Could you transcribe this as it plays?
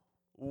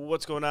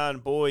What's going on,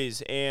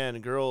 boys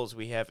and girls?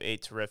 We have a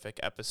terrific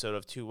episode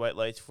of Two White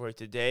Lights for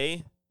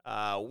today.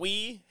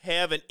 We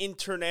have an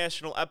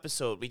international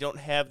episode. We don't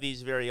have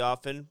these very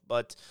often,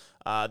 but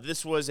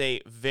this was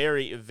a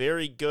very,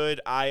 very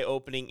good,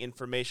 eye-opening,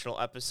 informational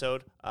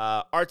episode.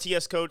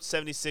 RTS coach,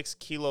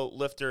 76-kilo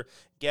lifter,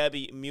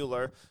 Gaby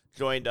Muller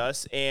joined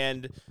us,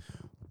 and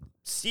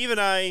Steve and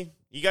I,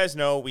 you guys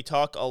know, we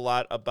talk a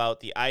lot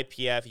about the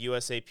IPF,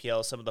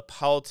 USAPL, some of the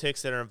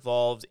politics that are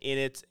involved in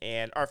it,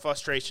 and our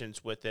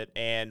frustrations with it.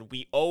 And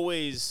we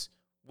always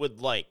would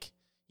like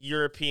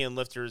European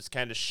lifters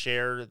kind of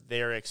share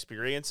their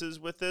experiences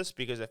with this,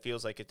 because it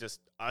feels like it's just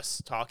us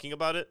talking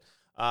about it,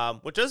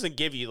 which doesn't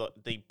give you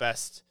the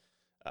best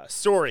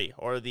story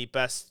or the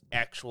best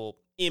actual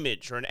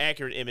image or an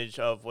accurate image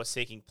of what's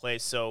taking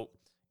place. So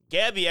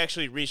Gaby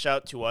actually reached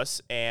out to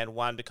us and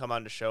wanted to come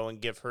on the show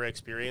and give her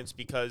experience,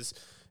 because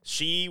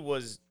she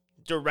was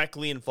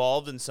directly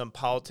involved in some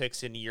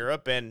politics in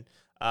Europe, and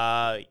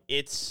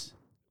it's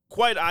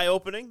quite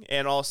eye-opening,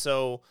 and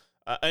also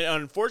an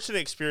unfortunate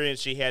experience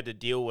she had to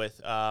deal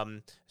with,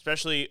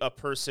 especially a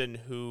person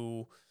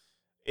who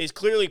is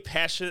clearly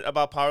passionate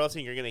about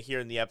powerlifting. You're going to hear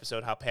in the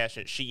episode how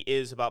passionate she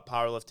is about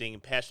powerlifting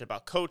and passionate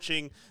about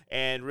coaching,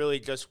 and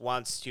really just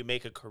wants to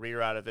make a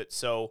career out of it.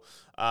 So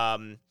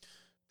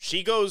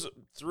she goes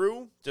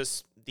through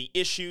just the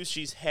issues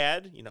she's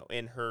had,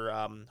 in her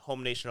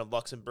home nation of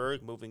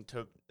Luxembourg, moving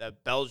to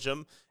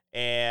Belgium,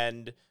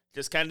 and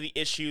just kind of the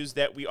issues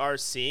that we are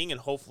seeing,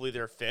 and hopefully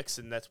they're fixed,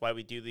 and that's why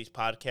we do these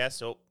podcasts.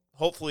 So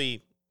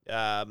hopefully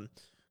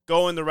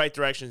go in the right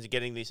directions of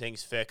getting these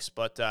things fixed.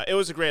 But it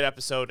was a great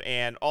episode,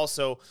 and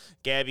also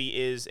Gaby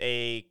is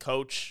a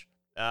coach,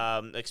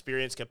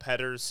 experienced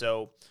competitor,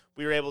 so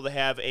we were able to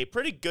have a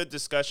pretty good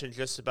discussion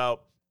just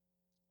about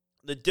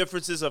the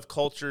differences of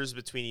cultures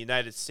between the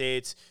United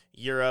States,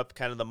 Europe,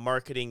 kind of the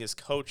marketing is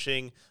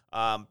coaching,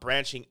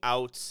 branching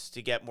out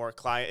to get more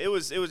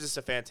clients. It was just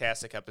a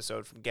fantastic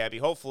episode from Gaby.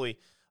 Hopefully,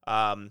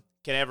 can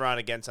have her on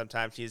again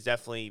sometime. She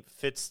definitely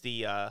fits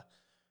the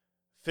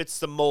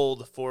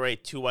mold for a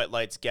Two White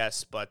Lights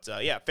guest. But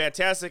yeah,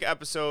 fantastic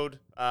episode.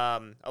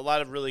 A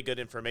lot of really good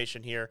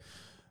information here.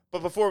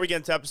 But before we get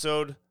into the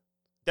episode,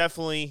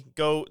 definitely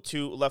go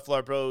to Left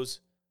Lar Bros.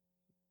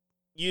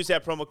 Use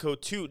that promo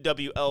code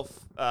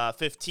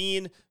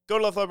 2WL15. Go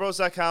to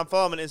leftlarbros.com.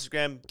 Follow them on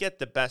Instagram. Get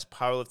the best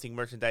powerlifting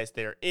merchandise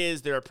there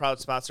is. They're a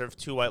proud sponsor of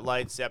Two White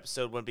Lights. The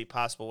episode wouldn't be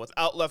possible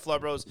without Left Lar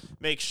Bros.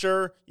 Make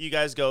sure you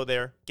guys go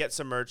there. Get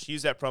some merch.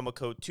 Use that promo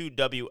code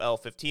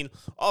 2WL15.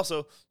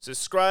 Also,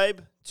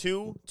 subscribe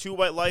to Two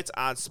White Lights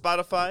on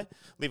Spotify.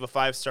 Leave a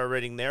 5-star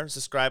rating there.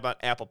 Subscribe on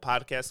Apple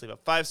Podcasts. Leave a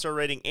 5-star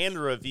rating and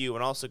a review.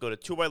 And also go to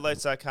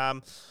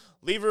twowhitelights.com.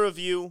 Leave a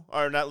review,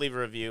 or not leave a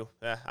review.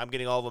 I'm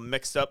getting all of them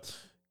mixed up.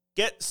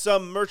 Get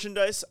some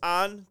merchandise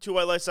on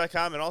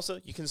twowhitelights.com, and also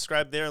you can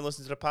subscribe there and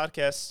listen to the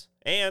podcast.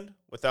 And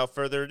without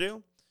further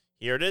ado,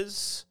 here it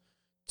is,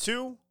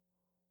 Two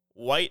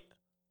White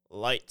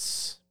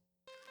Lights.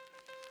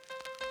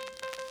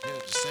 Yeah,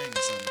 just saying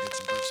something to get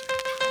some pussy.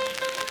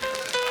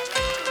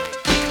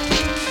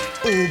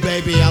 Oh,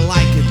 baby, I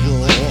like it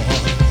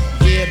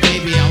raw. Yeah,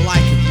 baby, I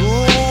like it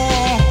raw.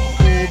 Oh,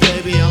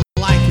 baby, I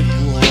like it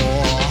raw.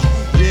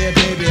 Yeah,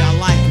 baby, I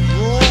like it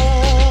raw.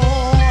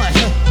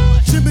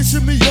 Shimmy,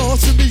 shimmy, y'all,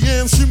 shimmy,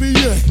 yam, shimmy,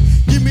 yeah.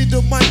 Give me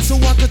the mic so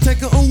I can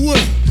take it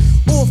away.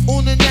 Off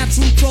on the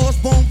natural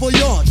charge, bon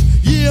voyage.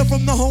 Yeah,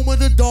 from the home of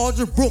the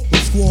Dodger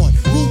Brooklyn squad.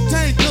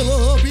 Wu-Tang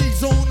Killer,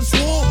 hubby's on the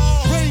swarm.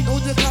 Rain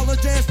on your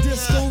college ass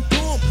disco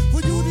dorm.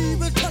 For you to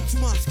even touch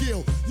my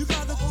skill, you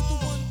gotta go to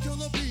one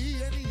killer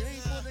bee, and he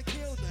ain't gonna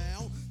kill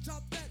now.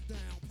 Chop that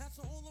down, pass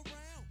it all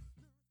around.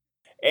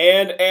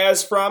 And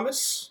as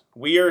promised,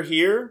 we are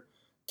here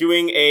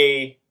doing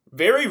a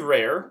very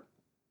rare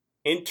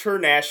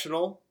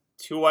international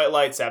Two White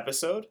Lights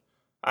episode.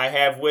 I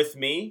have with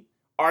me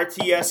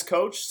RTS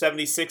coach,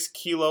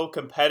 76-kilo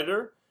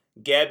competitor,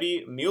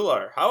 Gaby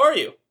Muller. How are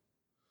you?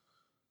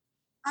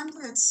 I'm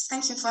good.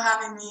 Thank you for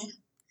having me.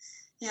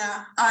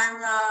 Yeah,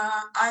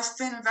 I've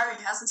been very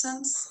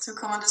hesitant to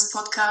come on this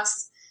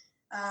podcast.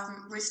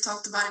 We've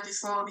talked about it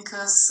before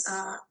because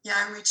I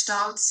reached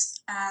out,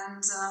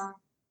 and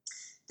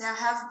there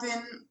have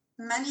been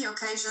many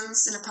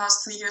occasions in the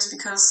past 3 years,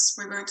 because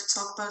we're going to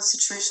talk about a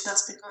situation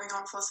that's been going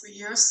on for 3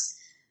 years,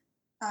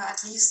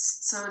 at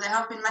least. So there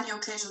have been many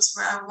occasions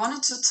where I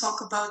wanted to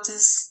talk about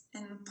this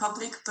in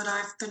public, but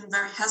I've been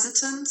very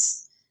hesitant.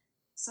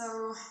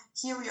 So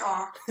here we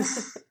are.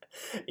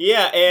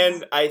 Yeah,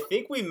 and I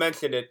think we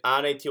mentioned it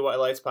on a Two White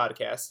Lights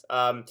podcast,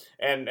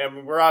 and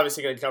we're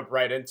obviously going to jump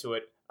right into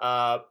it.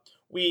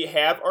 We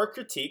have our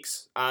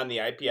critiques on the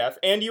IPF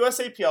and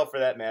USAPL for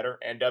that matter,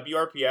 and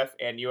WRPF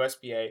and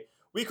USPA.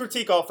 We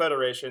critique all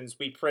federations.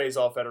 We praise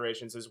all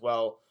federations as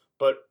well.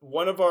 But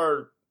one of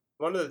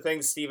the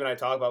things Steve and I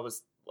talk about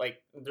was,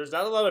 like, there's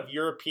not a lot of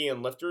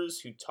European lifters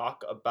who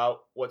talk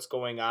about what's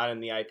going on in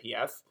the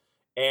IPF,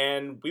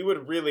 and we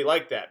would really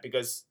like that,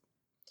 because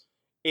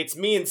it's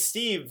me and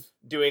Steve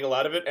doing a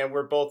lot of it, and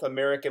we're both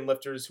American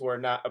lifters who are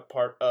not a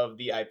part of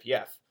the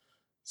IPF.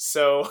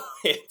 So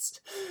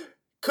it's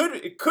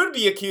could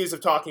be accused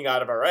of talking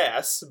out of our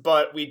ass,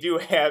 but we do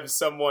have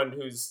someone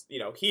who's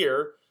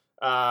here,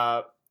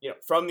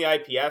 from the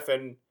IPF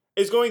and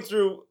is going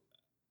through,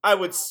 I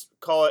would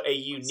call it a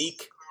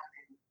unique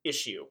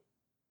issue.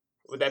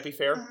 Would that be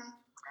fair? Mhm.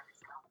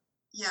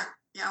 Yeah,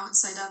 I would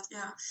say that.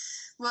 Yeah.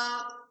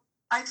 Well,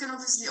 I can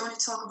obviously only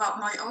talk about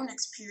my own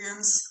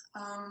experience.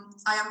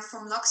 I am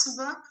from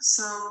Luxembourg,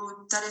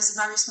 so that is a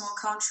very small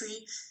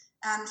country,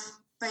 and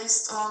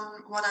based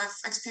on what I've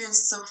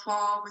experienced so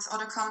far with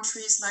other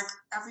countries, like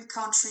every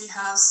country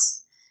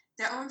has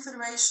their own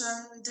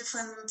federation,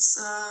 different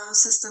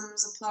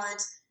systems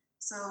applied,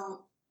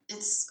 so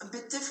it's a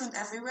bit different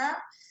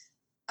everywhere.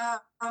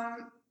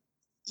 Um,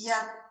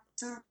 yeah,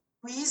 the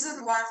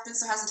reason why I've been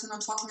so hesitant on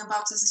talking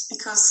about this is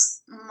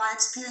because my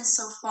experience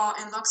so far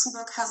in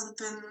Luxembourg hasn't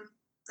been,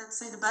 let's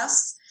say, the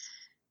best.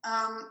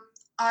 Um,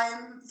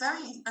 I'm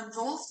very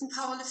involved in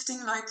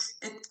powerlifting, like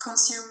it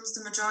consumes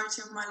the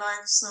majority of my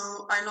life.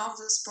 So I love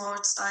the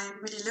sport. I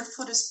really live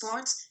for the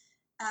sport.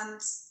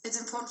 And it's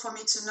important for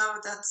me to know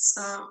that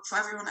for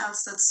everyone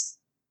else, that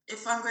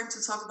if I'm going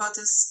to talk about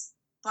this,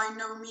 by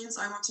no means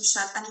I want to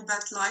shed any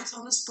bad light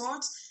on the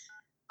sport.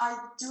 I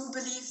do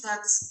believe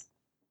that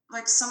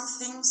like some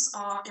things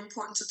are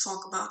important to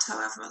talk about.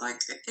 However,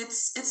 like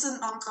it's an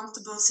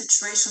uncomfortable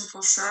situation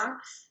for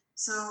sure.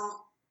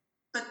 So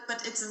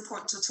but it's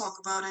important to talk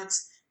about it.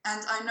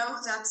 And I know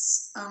that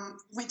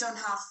we don't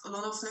have a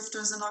lot of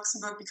lifters in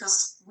Luxembourg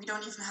because we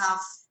don't even have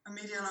 1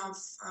 million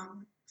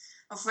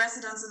of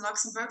residents in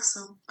Luxembourg.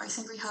 So I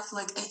think we have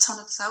like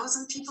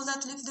 800,000 people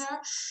that live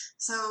there.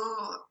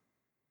 So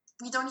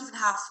we don't even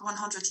have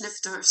 100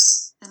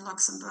 lifters in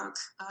Luxembourg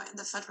in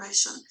the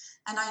federation.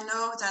 And I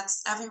know that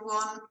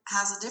everyone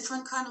has a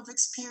different kind of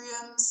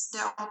experience.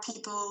 There are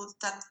people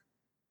that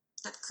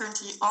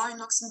currently are in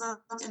Luxembourg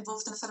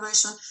involved in the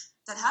federation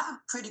that have a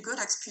pretty good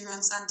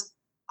experience, and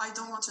I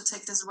don't want to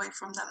take this away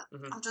from them.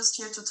 Mm-hmm. I'm just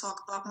here to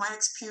talk about my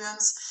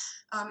experience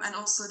and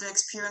also the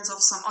experience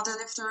of some other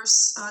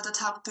lifters that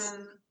have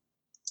been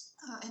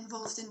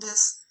involved in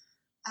this.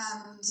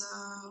 And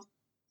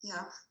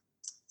yeah.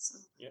 So.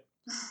 Yeah.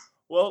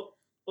 Well,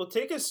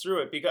 take us through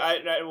it, because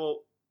I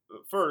will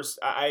first.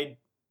 I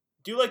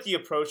do like the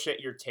approach that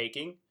you're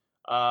taking,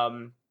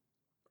 and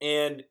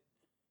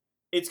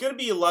it's going to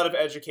be a lot of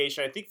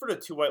education, I think, for the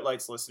Two White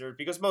Lights listeners,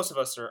 because most of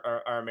us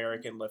are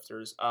American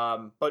lifters.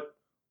 But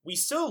we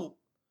still,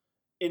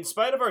 in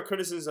spite of our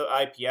criticism of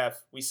IPF,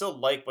 we still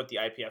like what the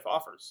IPF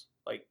offers.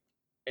 Like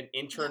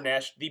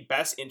the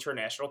best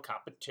international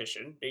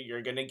competition that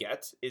you're going to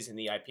get is in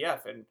the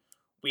IPF, and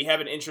we have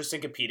an interest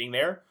in competing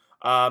there.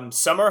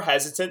 Some are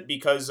hesitant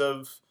because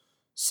of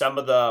some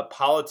of the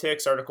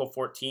politics. Article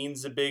 14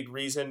 is a big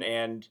reason,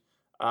 and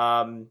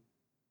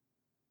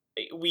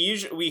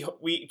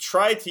we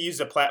try to use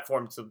the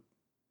platform to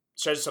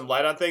shed some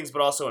light on things,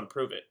 but also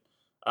improve it,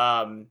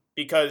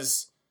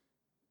 because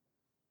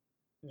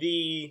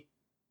the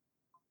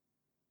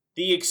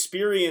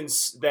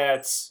experience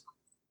that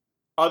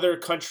other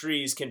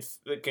countries can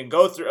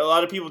go through. A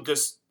lot of people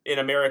just in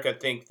America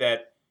think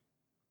that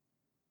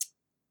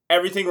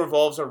everything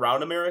revolves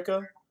around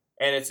America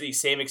and it's the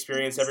same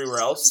experience everywhere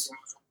else,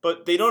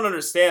 but they don't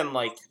understand,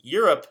 like,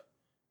 Europe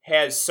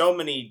has so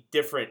many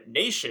different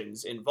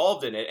nations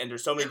involved in it, and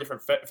there's so many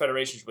different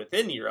federations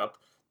within Europe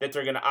that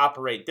they're going to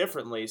operate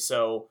differently.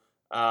 So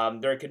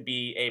there could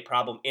be a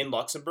problem in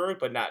Luxembourg,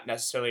 but not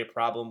necessarily a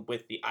problem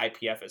with the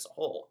IPF as a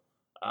whole.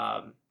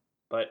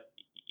 But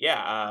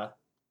yeah,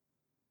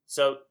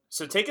 so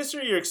take us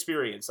through your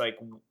experience. Like,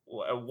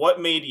 what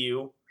made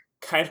you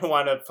kind of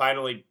want to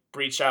finally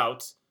branch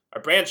out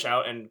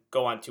and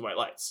go on Two White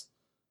Lights?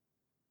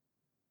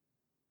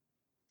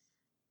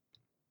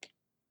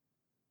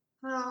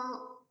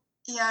 Well,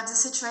 yeah, the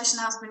situation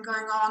has been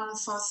going on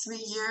for 3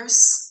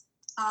 years.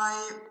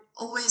 I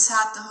always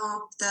had the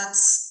hope that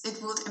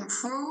it would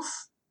improve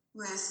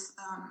with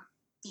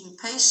being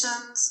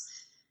patient,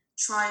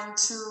 trying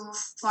to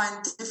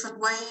find different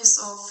ways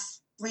of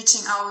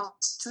reaching out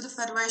to the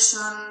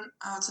federation,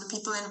 to the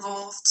people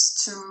involved,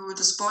 to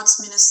the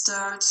sports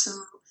minister, to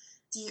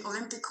the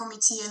Olympic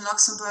Committee in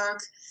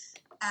Luxembourg,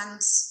 and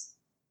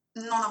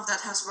none of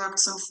that has worked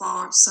so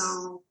far.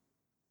 So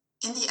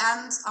in the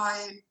end,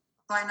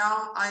 by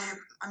now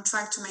I'm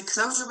trying to make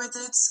closure with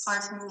it.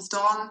 I've moved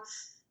on.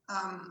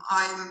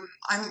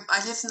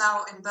 I live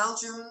now in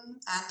Belgium,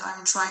 and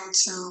I'm trying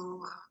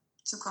to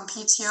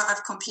compete here.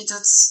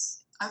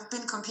 I've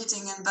been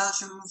competing in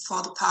Belgium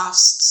for the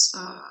past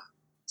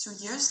 2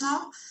 years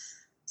now.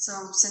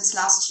 So since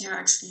last year,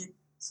 actually,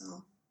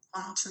 so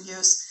 1 or 2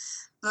 years.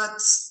 But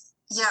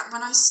yeah,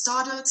 when I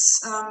started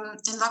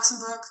in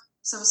Luxembourg,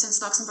 so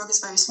since Luxembourg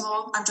is very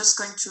small, I'm just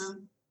going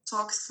to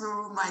talk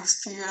through my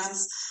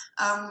experience.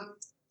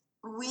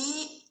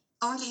 We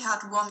only had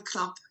one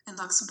club in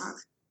Luxembourg.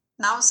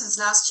 Now, since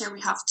last year,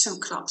 we have 2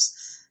 clubs.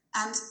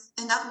 And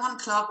in that one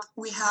club,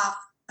 we have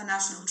a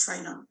national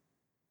trainer.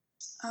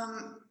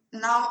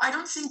 Now, I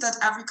don't think that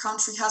every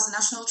country has a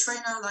national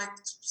trainer. Like,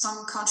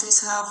 some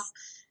countries have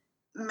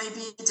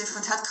maybe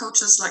different head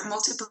coaches, like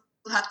multiple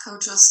head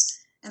coaches.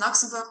 in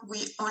Luxembourg,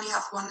 we only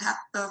have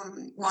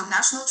one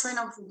national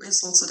trainer who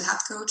is also the head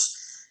coach.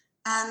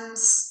 And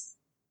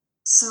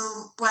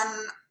so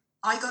when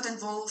I got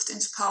involved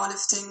into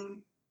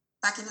powerlifting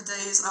back in the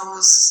days, I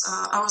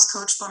was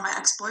coached by my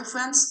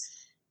ex-boyfriend,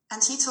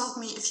 and he told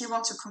me, if you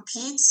want to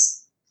compete,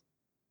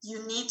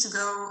 you need to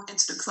go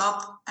into the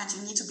club and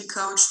you need to be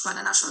coached by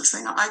the national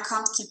trainer. I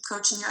can't keep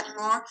coaching you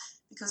anymore,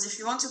 because if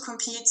you want to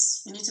compete,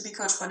 you need to be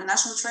coached by the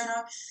national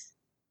trainer.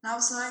 And I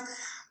was like,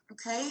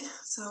 okay,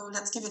 so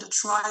let's give it a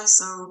try.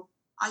 So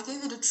I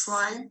gave it a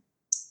try,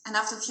 and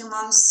after a few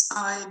months,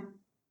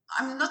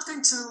 I'm not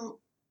going to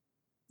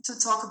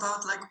talk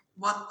about like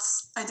what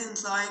I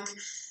didn't like,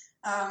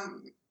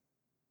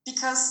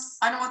 because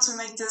I don't want to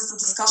make this a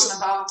discussion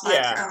about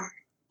like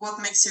what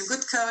makes you a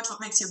good coach,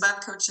 what makes you a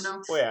bad coach, you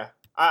know. Well, yeah.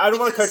 I don't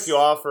want to cut you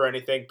off or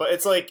anything, but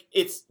it's like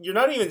you're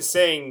not even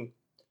saying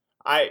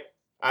I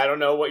don't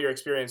know what your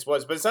experience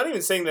was, but it's not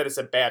even saying that it's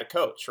a bad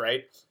coach,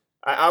 right?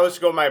 I was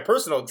to go my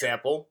personal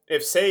example.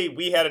 If say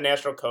we had a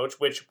national coach,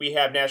 which we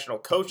have national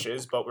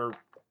coaches, but we're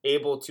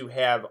able to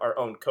have our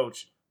own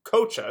coach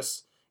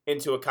us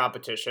into a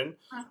competition,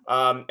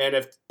 and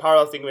if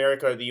Powerlifting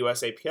America or the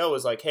USAPL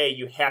was like, hey,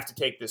 you have to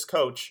take this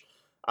coach,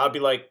 I'd be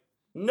like,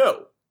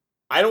 no,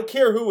 I don't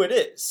care who it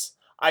is.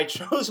 I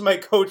chose my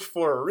coach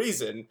for a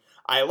reason.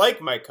 I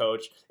like my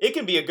coach. It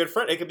can be a good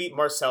friend. It could be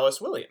Marcellus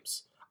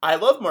Williams. I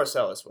love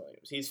Marcellus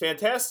Williams. He's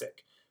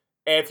fantastic.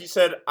 And if you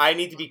said, I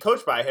need to be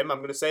coached by him, I'm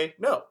going to say,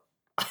 no.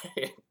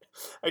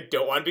 I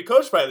don't want to be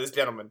coached by this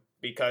gentleman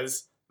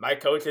because my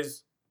coach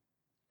has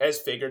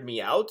figured me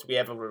out. We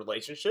have a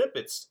relationship.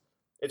 It's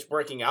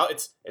working out.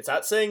 It's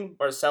not saying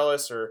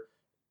Marcellus or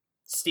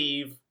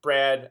Steve,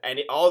 Brad, and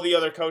all the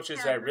other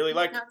coaches that I really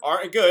like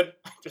aren't good.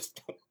 I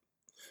just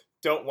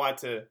don't want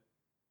to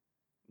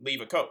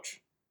leave a coach.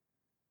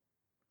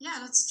 Yeah,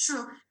 that's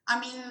true. I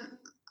mean,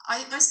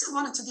 I still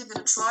wanted to give it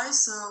a try,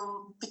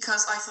 so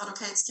because I thought,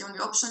 okay, it's the only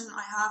option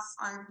I have.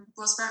 I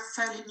was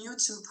fairly new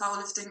to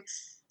powerlifting,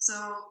 so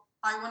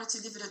I wanted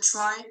to give it a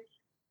try.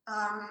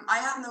 I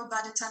had no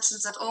bad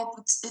intentions at all,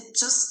 but it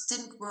just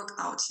didn't work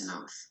out, you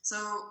know. So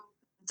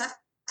that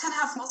can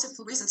have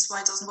multiple reasons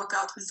why it doesn't work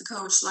out with the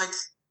coach. Like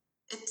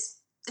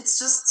it's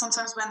just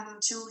sometimes when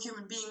two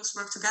human beings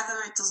work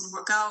together, it doesn't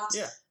work out.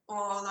 Yeah.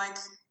 Or like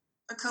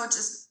a coach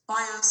is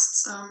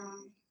biased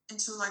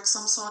into like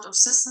some sort of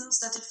systems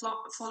that they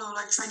follow,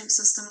 like training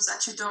systems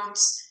that you don't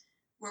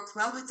work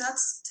well with. That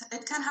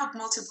it can have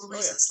multiple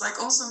reasons. Oh, yeah.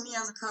 Like also me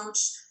as a coach,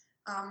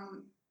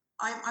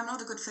 I'm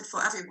not a good fit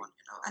for everyone,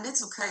 you know, and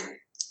it's okay.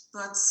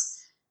 But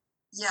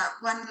yeah,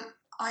 when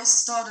I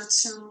started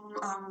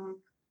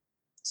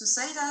to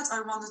say that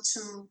I wanted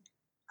to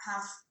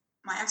have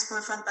my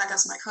ex-boyfriend back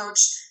as my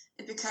coach,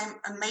 it became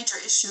a major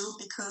issue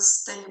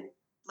because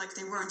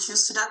they weren't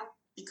used to that,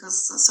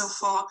 because so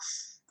far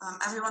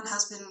everyone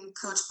has been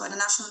coached by the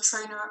national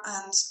trainer,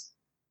 and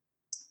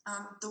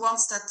the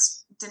ones that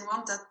didn't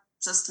want that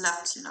just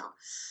left, you know.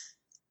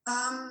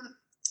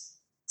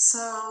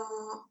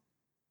 So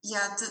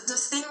yeah, the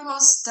thing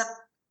was that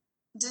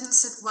didn't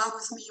sit well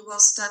with me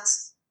was that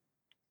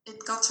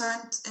it got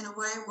turned in a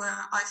way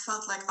where I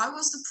felt like I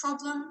was the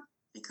problem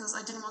because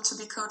I didn't want to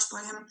be coached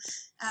by him.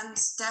 And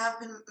there have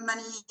been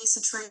many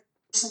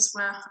situations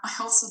where I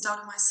also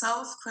doubted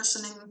myself,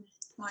 questioning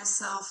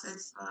myself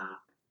if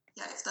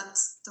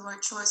that's the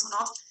right choice or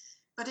not.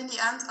 But in the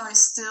end, I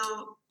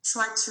still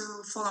tried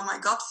to follow my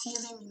gut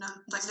feeling, you know,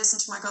 like listen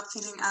to my gut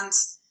feeling and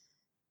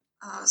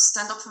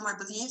stand up for my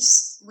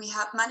beliefs. We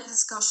had many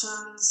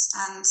discussions,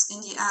 and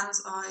in the end,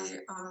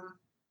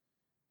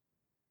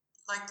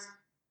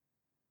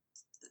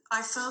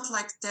 I felt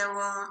like there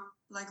were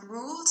like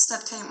rules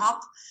that came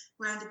up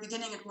where in the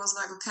beginning it was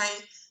like,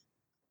 okay,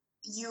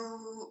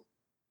 you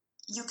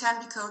can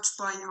be coached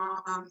by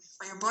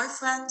your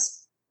boyfriend,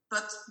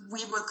 but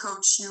we will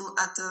coach you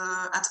at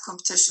the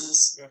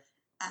competitions. Yeah.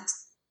 And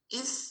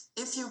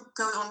if you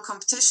go on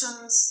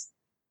competitions,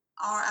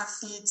 our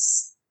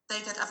athletes,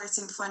 they get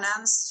everything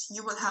financed.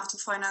 You will have to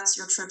finance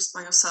your trips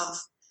by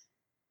yourself.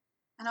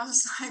 And I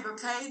was like,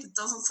 okay, that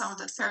doesn't sound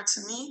that fair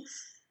to me.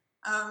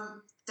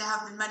 There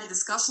have been many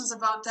discussions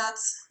about that.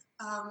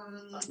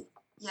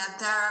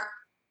 There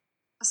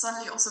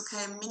suddenly also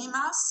came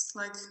minimas,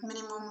 like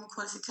minimum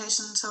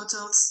qualification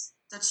totals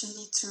that you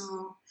need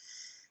to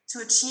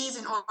achieve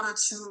in order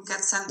to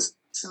get sent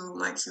to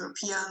like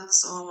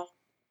Europeans or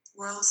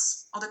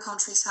worlds. Other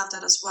countries have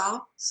that as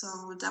well, so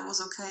that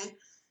was okay.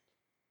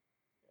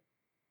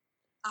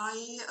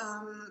 I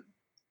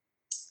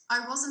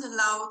wasn't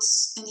allowed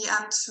in the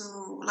end to,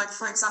 like,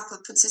 for example,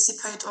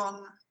 participate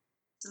on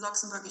the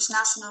Luxembourgish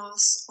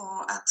nationals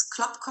or at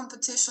club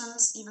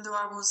competitions, even though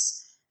I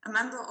was a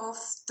member of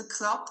the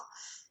club,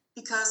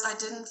 because I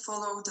didn't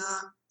follow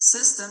the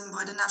system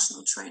by the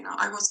national trainer.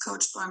 I was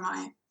coached by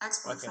my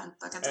ex-boyfriend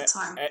back at the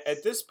time.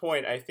 At this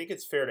point, I think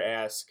it's fair to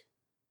ask,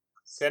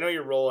 because I know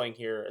you're rolling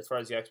here as far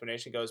as the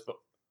explanation goes, but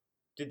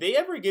did they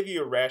ever give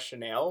you a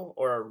rationale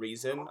or a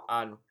reason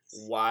on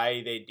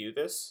why they do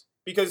this?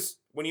 Because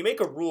when you make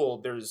a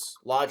rule, there's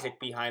logic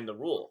behind the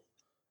rule.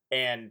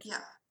 And yeah.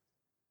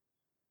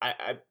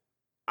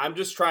 I'm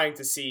just trying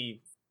to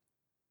see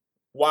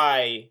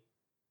why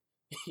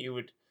you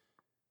would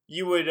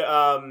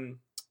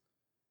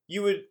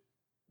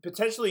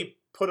potentially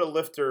put a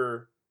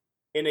lifter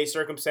in a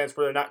circumstance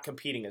where they're not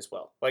competing as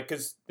well. Like,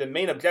 because the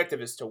main objective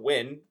is to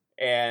win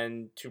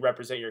and to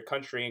represent your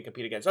country and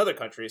compete against other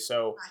countries.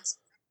 So Right.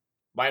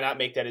 why not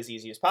make that as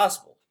easy as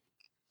possible?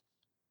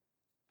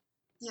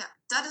 Yeah,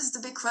 that is the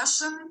big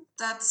question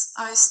that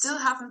I still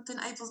haven't been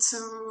able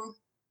to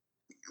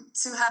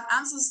have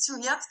answers to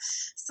yet.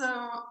 So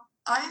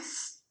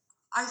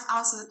I've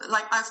answered,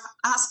 like I've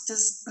asked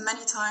this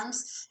many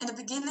times. In the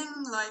beginning,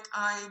 like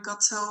I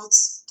got told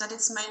that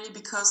it's mainly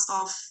because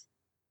of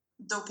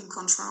doping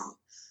control.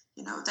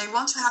 You know, they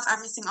want to have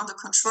everything under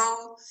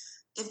control.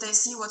 If they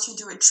see what you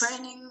do in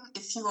training,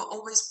 if you are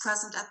always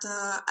present at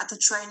the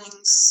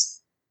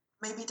trainings,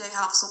 maybe they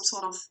have some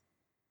sort of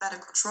better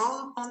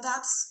control on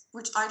that,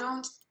 which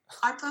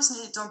I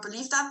personally don't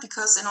believe that,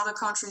 because in other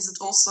countries it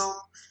also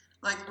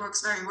like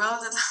works very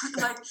well. That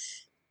like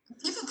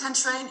people can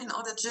train in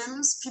other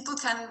gyms, people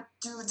can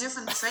do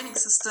different training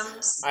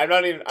systems. I'm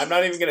not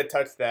even gonna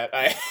touch that.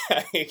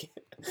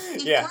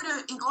 Yeah.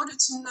 In order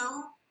to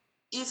know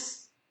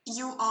if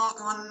you are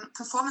on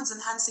performance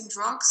enhancing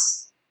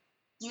drugs,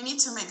 you need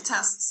to make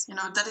tests. You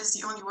know, that is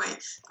the only way.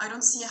 I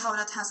don't see how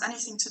that has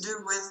anything to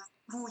do with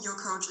who your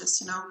coach is,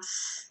 you know.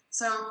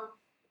 So,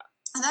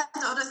 and then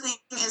the other thing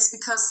is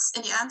because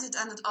in the end it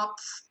ended up,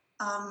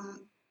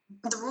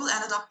 the rule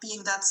ended up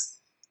being that,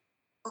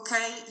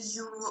 okay,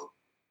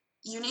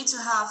 you need to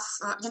have,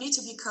 you need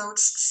to be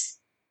coached,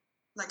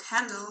 like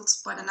handled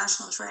by the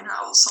national trainer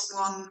or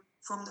someone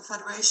from the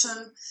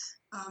federation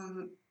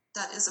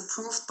that is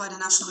approved by the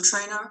national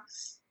trainer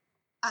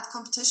at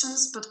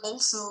competitions, but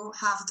also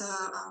have the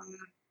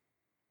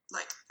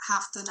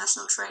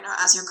national trainer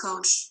as your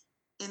coach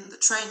in the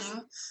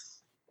training.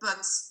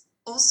 But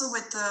also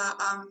with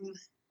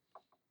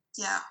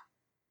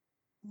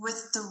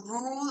with the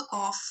rule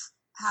of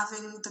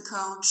having the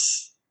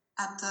coach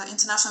at the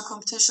international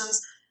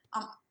competitions,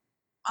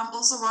 I'm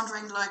also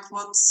wondering like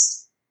what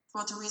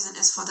the reason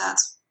is for that.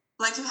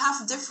 Like you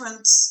have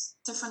different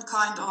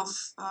kind of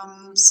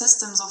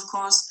systems, of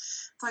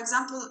course. For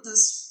example, the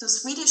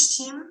Swedish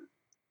team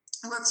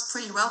works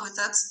pretty well with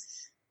that,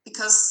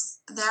 because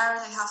there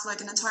they have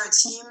like an entire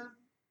team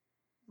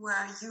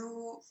where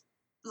you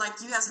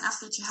as an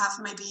athlete, you have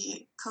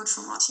maybe coach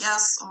from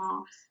RTS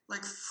or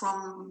like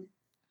from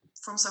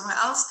somewhere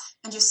else,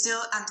 and you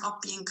still end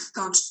up being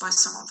coached by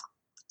some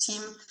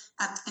team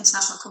at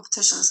international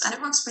competitions, and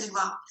it works pretty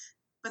well.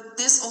 But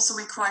this also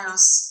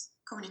requires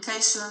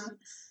communication.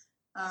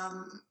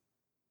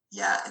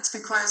 It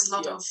requires a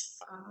lot of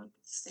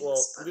things.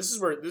 Well, this is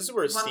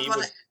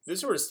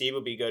where Steve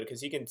will be good,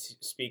 because he can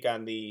speak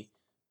on the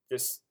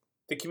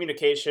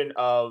communication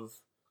of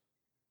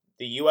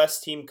the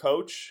U.S. team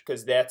coach,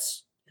 because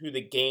that's who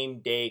the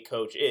game day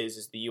coach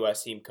is the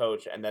U.S. team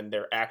coach, and then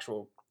their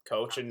actual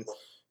coach, and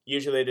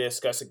usually they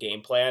discuss a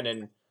game plan,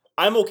 and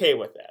I'm okay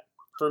with that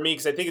for me,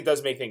 because I think it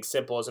does make things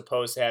simple as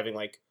opposed to having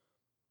like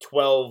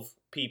 12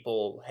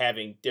 people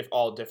having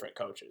all different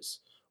coaches,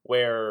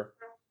 where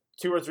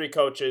 2 or 3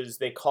 coaches,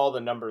 they call the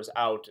numbers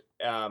out,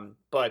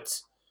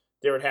 but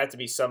there would have to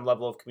be some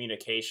level of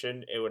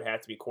communication. It would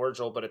have to be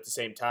cordial, but at the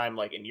same time,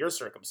 like in your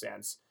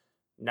circumstance,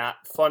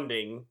 not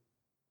funding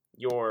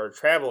your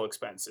travel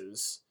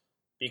expenses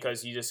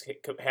because you just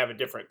have a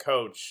different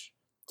coach,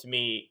 to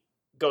me,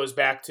 goes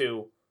back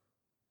to,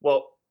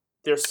 well,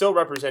 they're still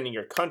representing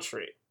your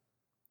country,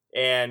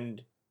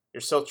 and you're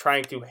still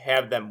trying to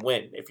have them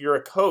win. If you're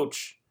a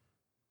coach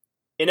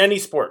in any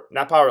sport,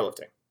 not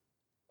powerlifting,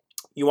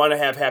 you want to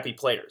have happy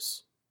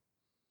players.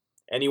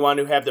 And you want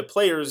to have the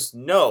players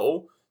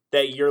know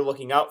that you're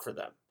looking out for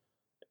them.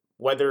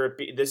 Whether it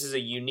be, this is a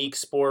unique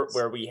sport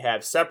where we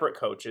have separate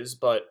coaches,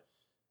 but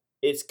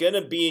it's going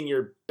to be in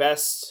your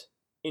best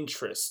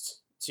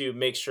interest to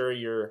make sure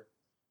your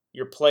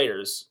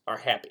players are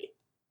happy.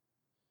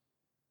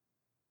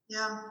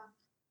 Yeah,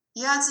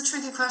 it's a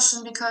tricky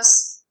question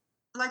because,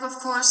 like, of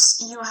course,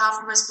 you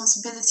have a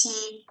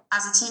responsibility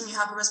as a team. You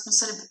have a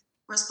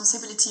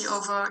responsibility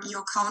over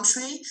your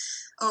country,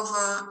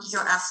 over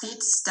your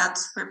athletes that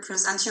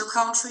represent your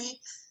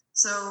country.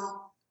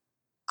 So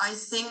I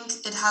think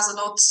it has a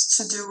lot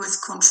to do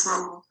with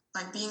control,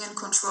 like being in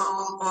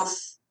control of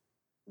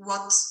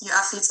what your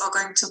athletes are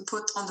going to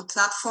put on the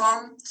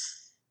platform,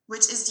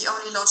 which is the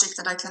only logic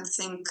that I can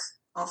think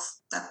of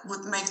that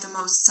would make the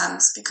most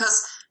sense.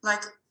 Because,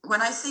 like,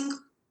 when I think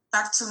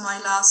back to my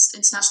last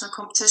international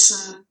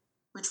competition,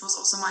 which was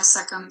also my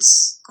second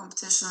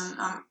competition,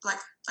 like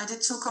I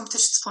did 2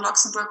 competitions for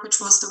Luxembourg, which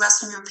was the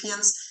Western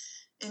Europeans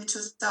in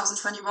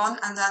 2021,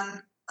 and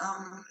then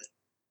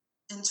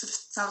in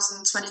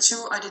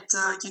 2022 I did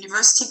the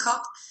University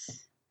Cup.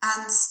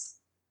 And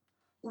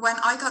when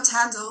I got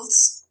handled,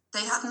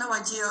 they had no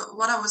idea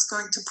what I was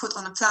going to put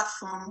on the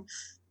platform.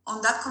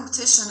 On that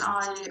competition,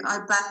 I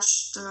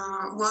benched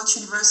the World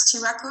University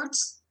record,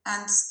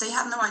 and they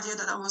had no idea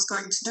that I was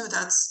going to do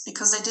that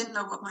because they didn't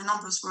know what my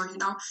numbers were, you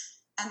know.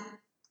 And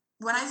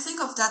when I think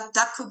of that,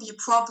 that could be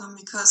a problem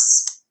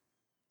because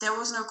there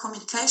was no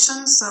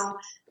communication. So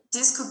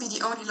this could be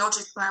the only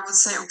logic where I would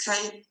say,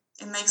 okay,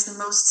 it makes the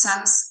most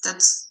sense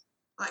that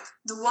like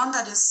the one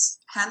that is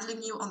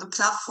handling you on the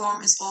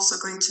platform is also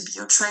going to be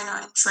your trainer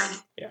in training.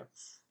 Yeah.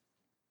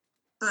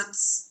 But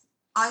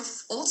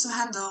I've also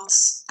handled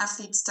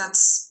athletes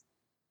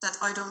that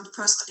I don't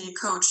personally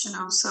coach,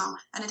 so,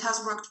 and it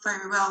has worked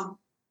very well,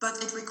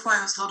 but it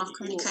requires a lot of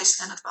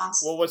communication in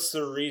advance. Well, what's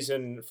the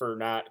reason for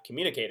not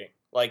communicating?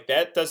 Like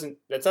that's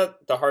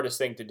not the hardest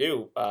thing to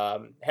do.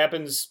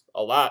 Happens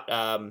a lot.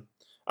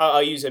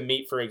 I'll use a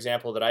meet for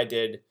example that I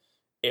did.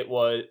 It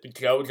was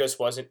Joe just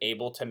wasn't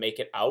able to make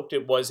it out.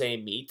 It was a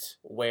meet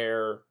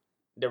where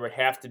there would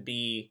have to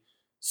be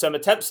some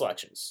attempt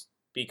selections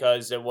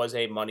because it was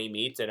a money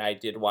meet and I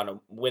did want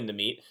to win the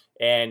meet.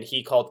 And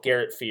he called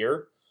Garrett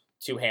Fear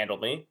to handle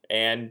me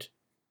and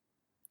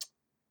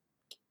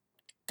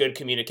good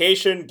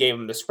communication, gave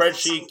him the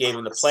spreadsheet, gave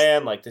him the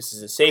plan, like this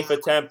is a safe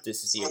attempt,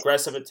 this is the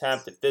aggressive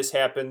attempt, if this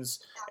happens,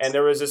 and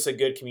there was just a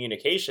good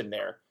communication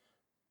there.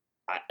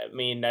 I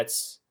mean,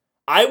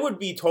 I would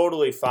be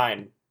totally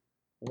fine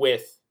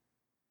with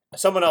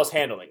someone else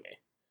handling me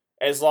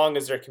as long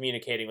as they're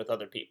communicating with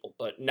other people,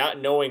 but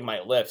not knowing my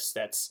lifts,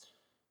 that's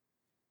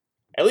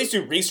at least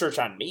do research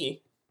on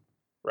me,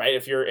 right?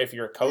 If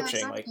you're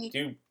coaching, exactly. like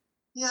do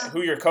Yeah.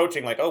 who you're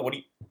coaching, like, oh, what do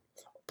you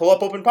pull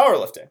up open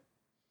powerlifting?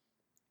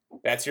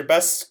 That's your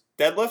best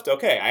deadlift?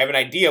 Okay, I have an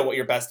idea what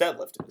your best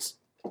deadlift is.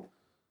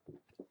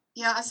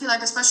 Yeah, I feel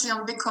like especially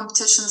on big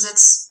competitions,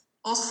 it's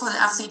also for the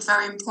athlete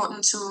very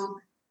important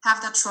to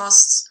have that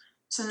trust,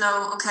 to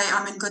know, okay,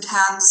 I'm in good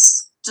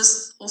hands,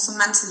 just also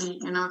mentally,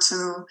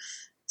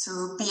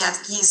 to be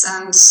at ease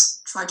and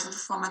try to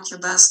perform at your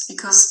best,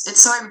 because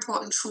it's so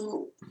important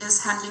who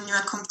is handling you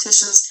at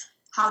competitions,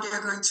 how they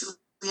are going to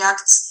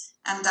react,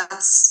 and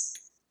that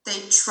they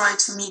try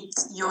to meet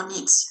your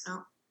needs,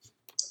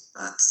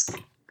 But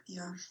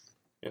yeah.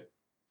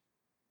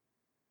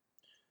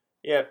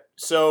 Yeah.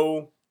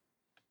 So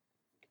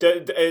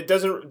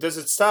does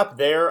it stop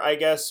there, I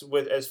guess,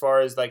 with as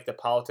far as like the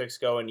politics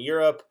go in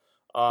Europe?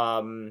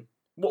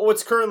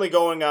 What's currently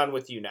going on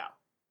with you now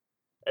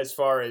as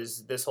far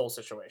as this whole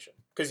situation?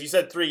 Because you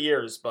said 3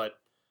 years, but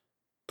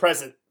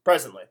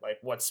presently, like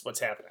what's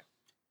happening?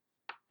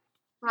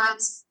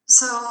 Right.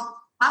 So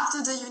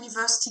after the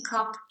University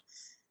Cup,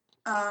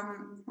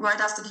 right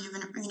after the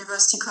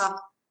University Cup,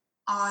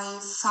 I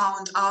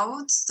found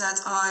out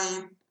that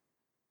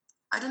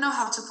I don't know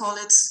how to call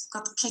it,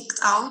 got kicked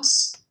out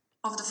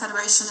of the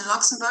federation in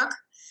Luxembourg.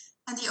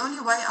 And the only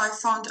way I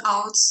found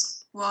out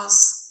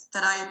was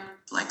that I,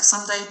 like,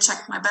 someday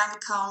checked my bank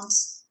account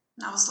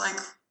and I was like,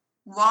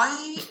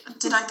 why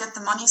did I get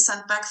the money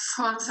sent back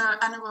for the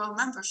annual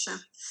membership?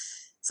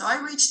 So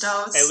I reached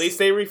out. At least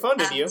they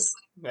refunded you.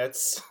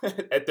 That's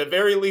at the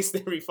very least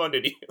they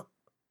refunded you.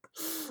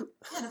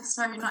 Yeah, that's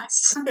very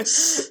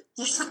nice.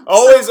 Yeah,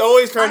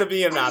 always trying to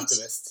be an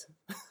optimist.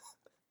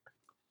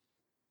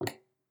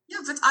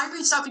 Yeah, but I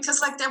reached out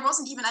because like there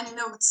wasn't even any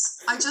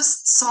notes. I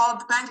just saw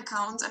the bank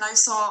account and I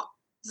saw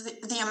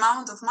the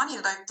amount of money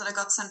that I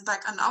got sent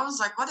back, and I was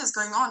like, what is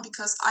going on?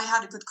 Because I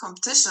had a good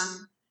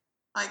competition.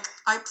 Like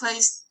I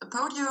placed a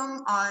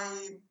podium,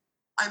 I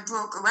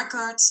broke a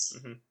record,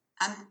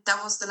 and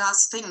that was the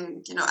last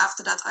thing.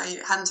 After that I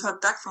hadn't heard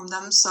back from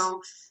them.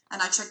 So,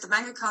 and I checked the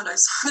bank account, I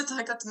saw that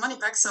I got the money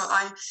back. So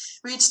I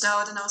reached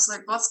out and I was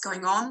like, what's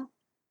going on?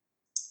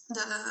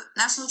 The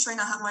national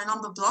trainer had my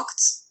number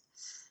blocked,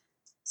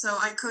 so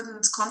I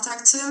couldn't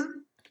contact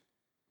him.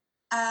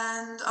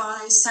 And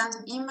I sent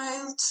an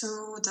email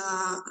to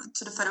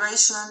the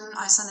federation.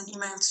 I sent an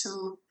email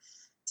to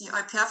the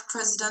IPF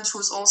president, who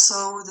is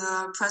also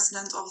the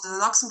president of the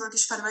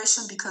Luxembourgish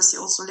Federation, because he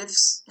also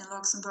lives in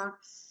Luxembourg.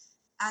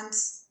 And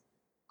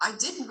I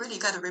didn't really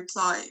get a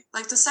reply.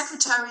 Like the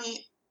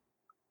secretary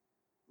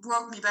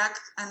wrote me back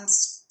and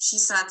she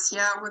said,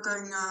 yeah, we're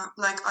going,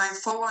 I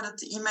forwarded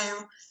the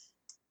email,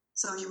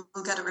 so you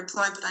will get a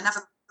reply, but I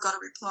never got a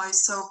reply.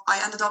 So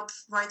I ended up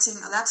writing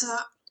a letter.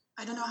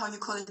 I don't know how you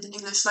call it in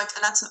English, like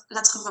a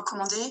lettre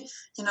recommandée,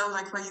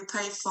 like where you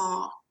pay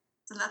for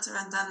the letter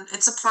and then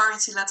it's a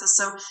priority letter.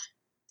 So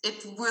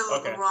it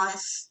will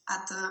arrive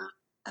at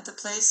the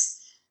place,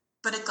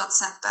 but it got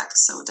sent back.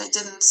 So they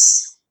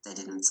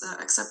didn't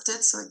accept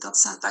it. So it got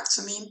sent back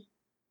to me.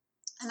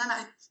 And then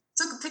I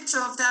took a picture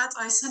of that.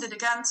 I sent it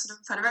again to the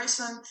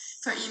federation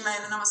per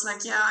email. And I was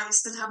like, yeah, I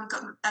still haven't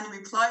gotten any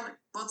reply. Like,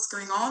 what's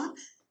going on?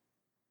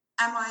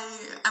 Am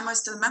I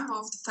still a member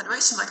of the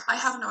federation? Like, I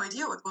have no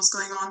idea what was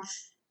going on.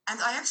 And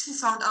I actually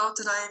found out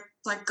that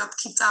I got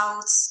kicked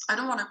out. I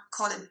don't want to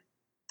call it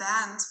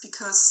banned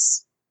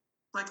because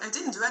I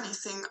didn't do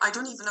anything. I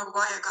don't even know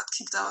why I got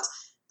kicked out.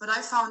 But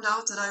I found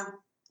out that I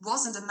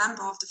wasn't a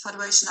member of the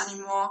federation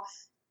anymore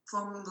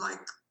from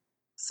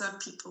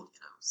third people,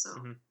 So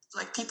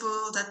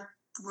people that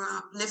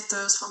were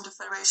lifters from the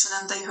federation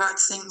and they heard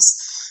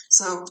things.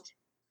 So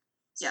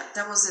yeah,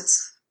 that was it.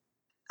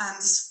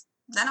 And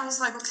then I was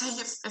like, okay,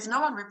 if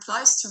no one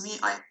replies to me,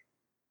 I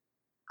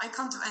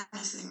can't do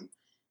anything.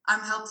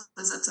 I'm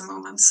helpless at the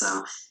moment.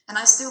 So, and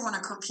I still want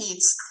to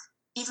compete.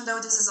 even though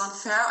this is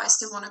unfair, I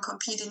still want to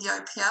compete in the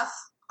IPF.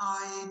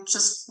 I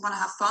just want to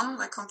have fun.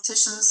 Like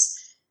competitions,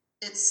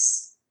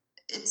 it's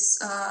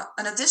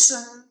an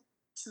addition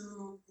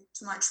to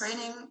my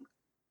training.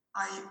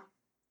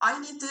 I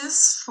need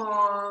this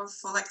for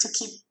like to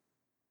keep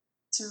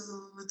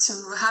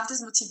to have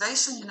this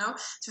motivation,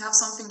 to have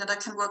something that I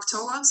can work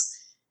towards.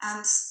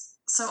 And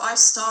so I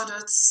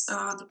started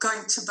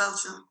going to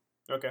Belgium.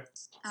 Okay.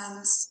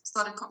 And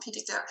started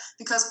competing there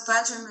because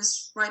Belgium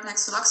is right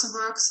next to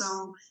Luxembourg,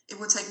 so it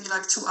would take me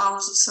like 2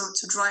 hours or so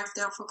to drive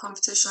there for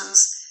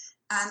competitions.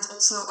 And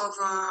also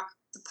over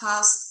the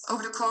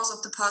course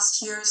of the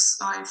past years,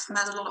 I've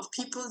met a lot of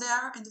people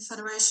there in the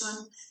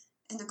federation,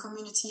 in the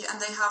community, and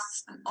they have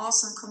an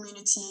awesome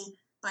community.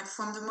 Like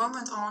from the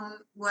moment on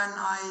when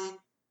I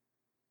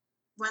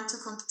went to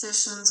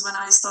competitions, when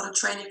I started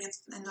training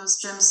in those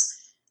gyms,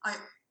 I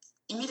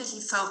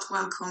immediately felt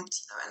welcomed.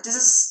 And this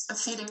is a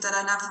feeling that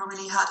I never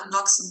really had in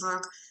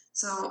Luxembourg.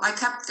 So I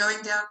kept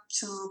going there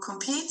to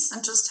compete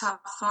and just have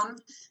fun.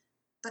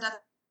 But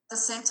at the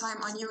same time,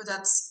 I knew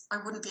that I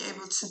wouldn't be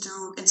able to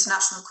do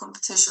international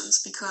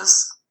competitions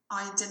because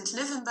I didn't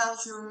live in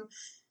Belgium.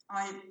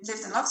 I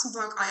lived in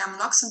Luxembourg. I am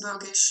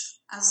Luxembourgish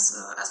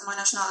as my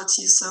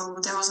nationality, so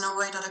there was no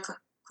way that I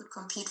could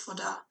compete for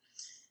that.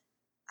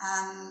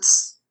 And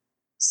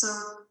so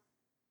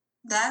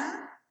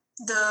then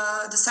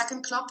the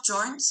second club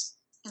joined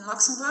in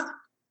Luxembourg,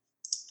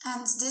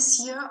 and this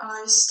year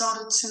I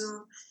started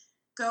to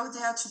go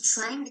there to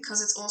train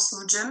because it's also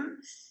a gym.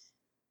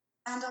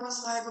 And I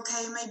was like,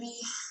 okay, maybe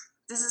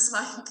this is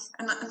like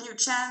a new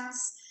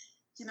chance.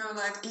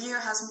 Like a year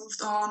has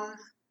moved on.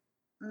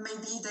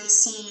 Maybe they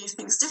see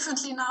things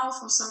differently now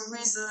for some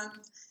reason.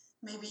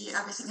 Maybe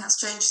everything has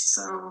changed.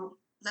 So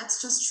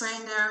let's just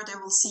train there. They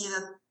will see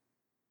that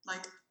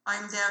like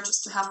I'm there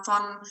just to have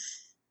fun.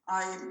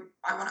 I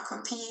want to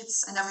compete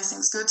and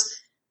everything's good.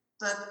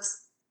 But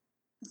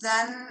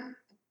then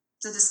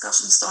the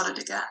discussion started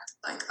again.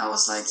 Like I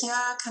was like,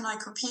 yeah, can I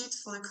compete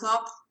for the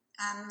club?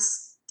 And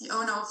the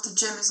owner of the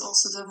gym is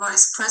also the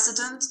vice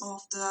president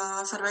of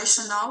the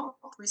federation now,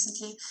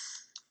 recently.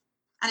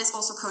 And it's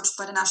also coached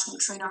by the national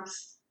trainer.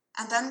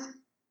 And then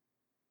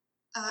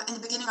in the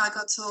beginning, I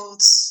got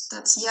told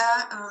that,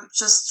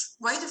 just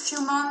wait a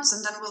few months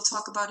and then we'll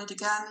talk about it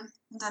again.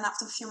 And then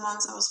after a few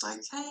months, I was like,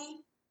 hey,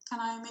 can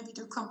I maybe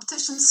do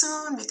competition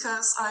soon?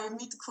 Because I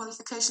meet the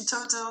qualification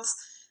totals.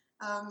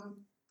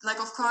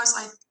 Of course,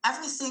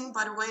 everything,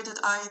 by the way, that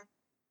I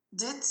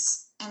did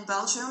in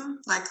Belgium,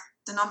 like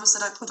the numbers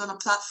that I put on a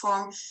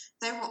platform,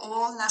 they were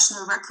all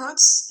national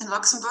records in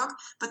Luxembourg,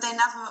 but they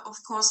never, of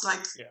course,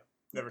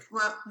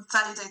 were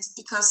validated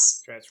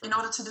because in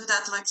order to do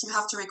that, you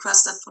have to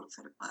request that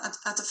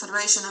at the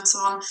federation and so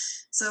on.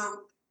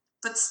 So,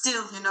 but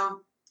still,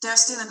 they're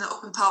still in the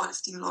open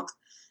powerlifting log.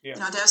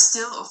 Yeah. They're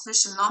still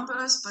official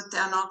numbers, but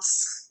they're not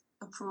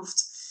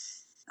approved.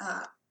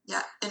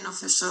 In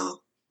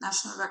official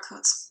national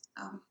records.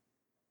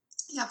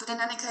 But in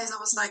any case, I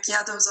was like,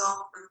 yeah, those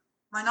are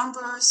my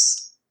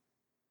numbers.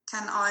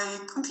 Can I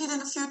compete in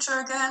the future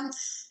again?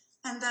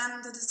 And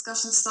then the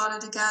discussion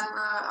started again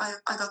where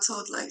I got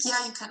told,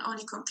 you can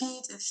only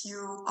compete if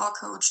you are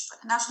coached by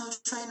a national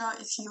trainer,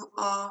 if you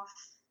are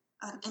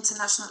an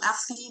international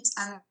athlete,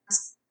 and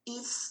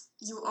if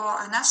you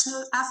are a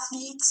national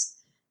athlete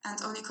and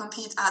only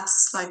compete at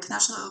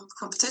national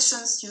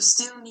competitions, you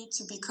still need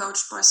to be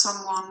coached by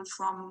someone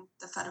from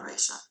the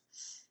federation.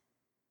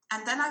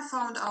 And then I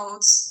found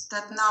out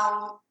that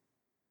now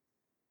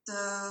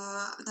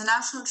the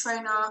national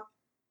trainer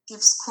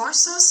gives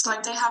courses,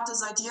 they have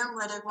this idea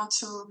where they want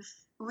to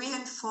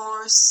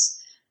reinforce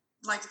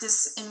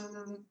this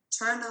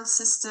internal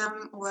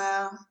system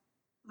where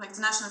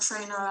the national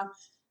trainer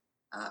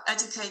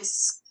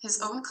educates his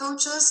own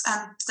coaches,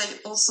 and they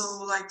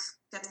also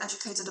get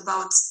educated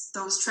about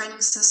those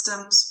training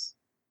systems,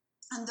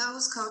 and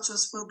those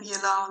coaches will be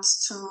allowed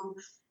to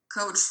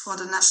coach for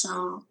the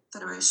national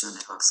federation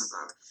in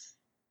Luxembourg.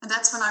 And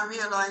that's when I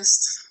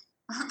realized,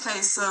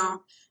 okay,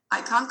 so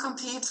I can't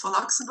compete for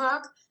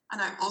Luxembourg,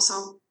 and I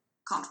also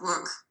can't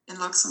work in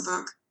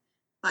Luxembourg.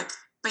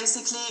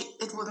 Basically,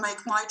 it would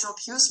make my job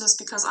useless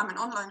because I'm an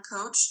online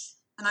coach,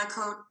 and I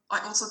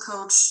also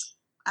coach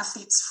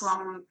athletes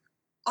from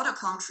other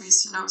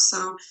countries,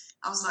 so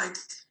I was like,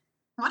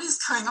 what is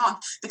going on?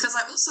 Because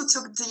I also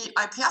took the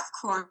IPF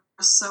course,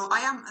 so I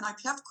am an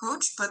IPF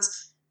coach, but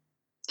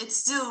it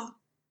still,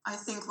 I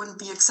think, wouldn't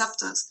be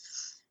accepted.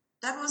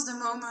 That was the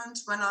moment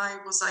when I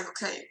was like,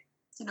 okay,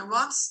 you know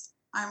what?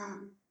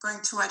 I'm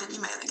going to write an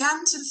email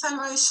again to the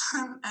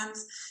federation and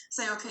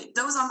say, okay,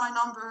 those are my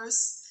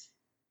numbers.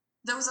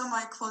 Those are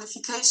my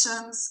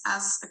qualifications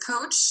as a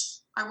coach.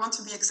 I want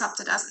to be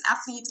accepted as an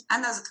athlete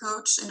and as a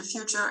coach in the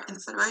future in the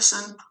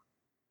federation.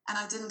 And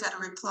I didn't get a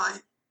reply.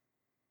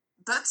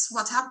 But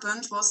what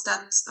happened was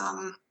that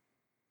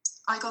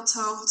I got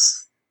told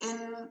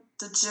in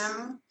the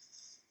gym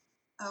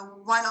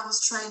while I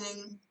was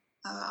training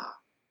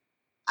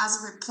as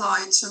a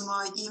reply to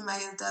my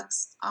email that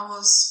I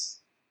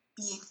was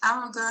being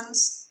arrogant,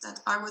 that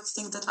I would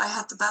think that I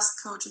had the best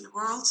coach in the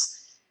world.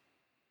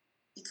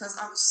 because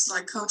I was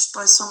like coached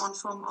by someone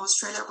from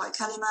Australia, by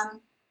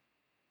Kellyman,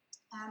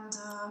 and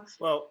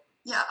Well,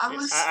 yeah, I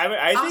was I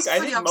I think was I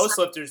pretty think most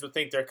upset. lifters would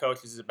think their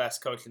coach is the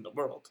best coach in the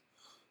world,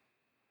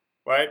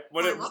 right?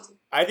 Sorry, what?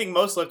 I think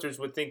most lifters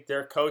would think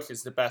their coach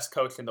is the best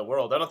coach in the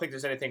world. I don't think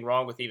there's anything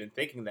wrong with even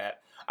thinking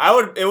that.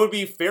 It would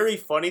be very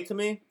funny to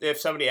me if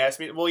somebody asked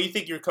me, "Well, you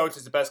think your coach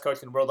is the best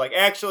coach in the world?" Like,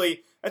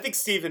 actually, I think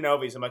Steve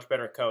Novi is a much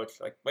better coach.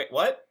 Like, wait,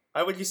 what?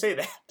 Why would you say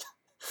that?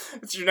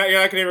 You're not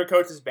going to have your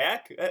coach's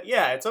back?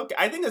 Yeah, it's okay.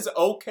 I think it's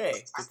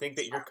okay to think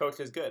that your coach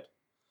is good.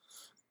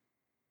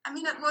 I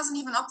mean, it wasn't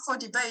even up for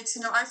debate.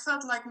 I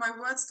felt like my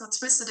words got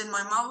twisted in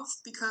my mouth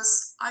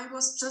because I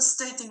was just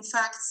stating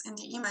facts in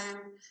the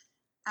email.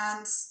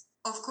 And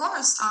of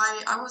course,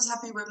 I was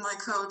happy with my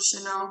coach,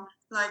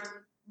 like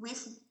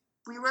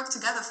we worked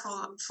together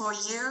for a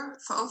year,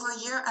 for over a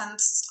year, and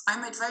I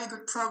made very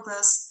good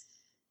progress.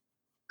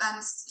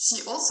 And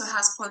she also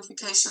has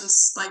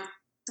qualifications. Like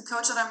the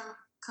coach that I'm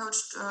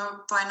coached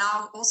by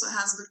now also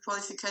has good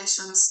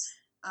qualifications.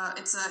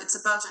 It's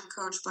a Belgian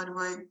coach, by the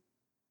way.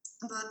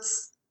 But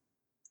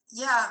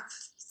yeah,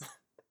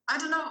 I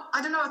don't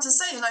know what to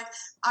say. Like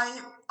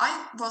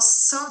I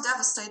was so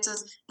devastated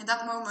in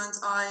that moment.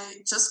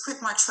 I just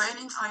quit my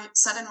training. I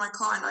sat in my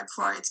car and I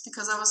cried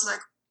because I was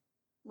like,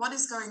 what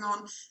is going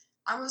on?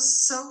 I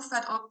was so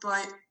fed up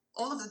by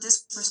all of the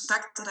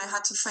disrespect that I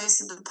had to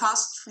face in the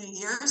past 3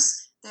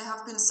 years. There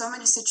have been so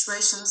many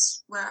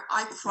situations where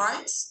I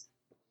cried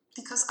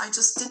because I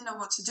just didn't know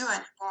what to do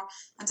anymore.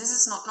 And this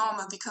is not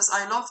normal because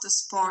I love the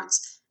sport.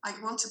 I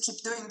want to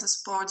keep doing the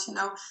sport, and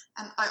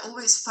I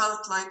always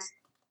felt like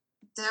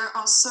there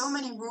are so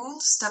many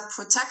rules that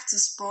protect the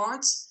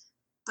sport,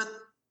 but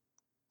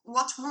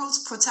what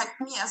rules protect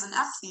me as an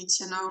athlete,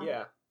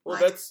 Yeah. Well,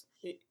 Like,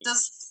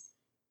 does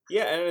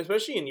yeah, and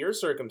especially in your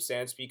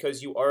circumstance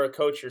because you are a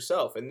coach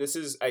yourself. And this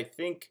is, I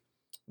think,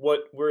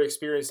 what we're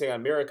experiencing in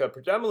America,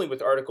 predominantly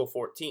with Article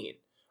 14.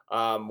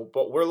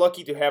 But we're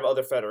lucky to have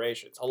other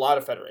federations, a lot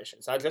of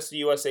federations, not just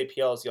the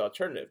USAPL is the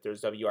alternative.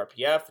 There's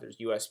WRPF, there's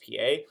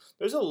USPA.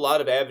 There's a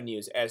lot of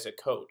avenues as a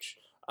coach.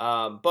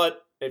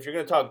 But if you're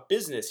going to talk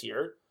business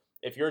here,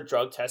 if you're a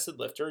drug tested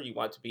lifter, you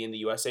want to be in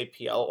the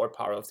USAPL or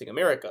Powerlifting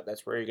America.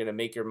 That's where you're going to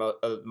make your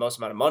most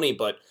amount of money.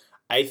 But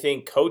I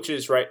think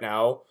coaches right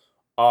now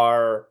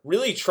are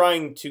really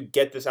trying to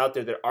get this out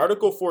there that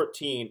Article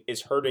 14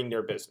 is hurting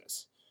their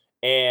business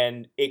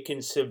and it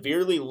can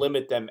severely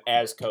limit them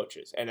as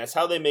coaches. And that's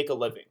how they make a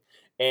living.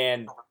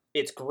 And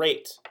it's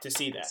great to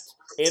see that.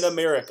 In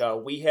America,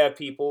 we have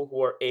people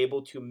who are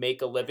able to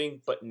make a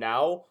living, but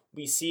now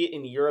we see it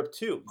in Europe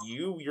too.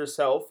 You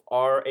yourself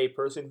are a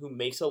person who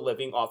makes a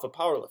living off of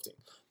powerlifting.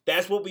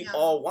 That's what we yeah,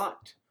 all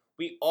want.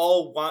 We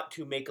all want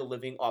to make a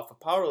living off of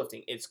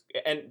powerlifting.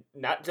 And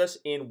not just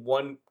in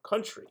one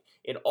country,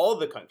 in all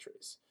the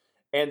countries.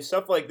 And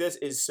stuff like this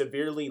is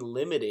severely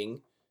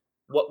limiting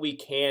what we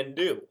can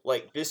do.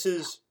 Like this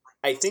is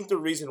I think the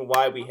reason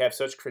why we have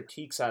such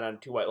critiques on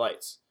Two White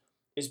Lights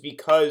is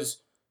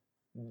because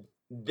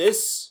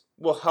this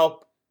will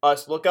help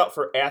us look out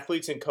for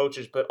athletes and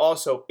coaches, but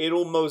also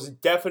it'll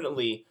most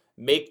definitely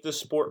make the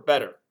sport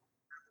better.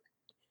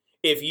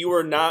 If you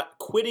are not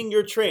quitting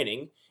your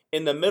training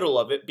in the middle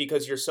of it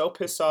because you're so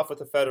pissed off with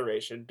the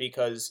federation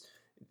because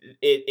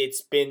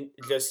it's been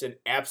just an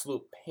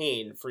absolute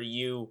pain for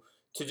you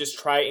to just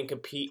try and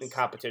compete in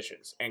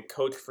competitions and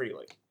coach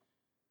freely.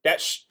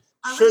 That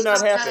I should really not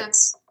don't get happen. it.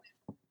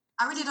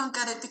 I really don't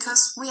get it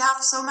because we have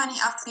so many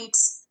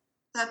athletes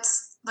that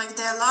like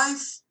their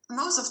life,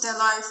 most of their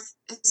life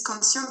is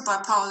consumed by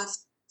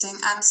powerlifting,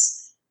 and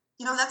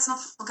let's not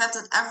forget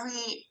that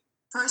every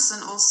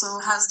person also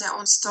has their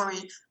own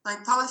story.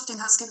 Like powerlifting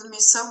has given me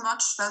so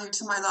much value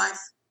to my life,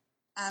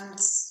 and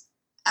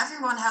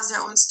everyone has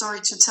their own story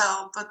to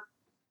tell, but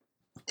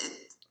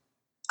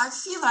I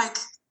feel like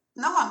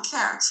no one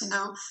cared,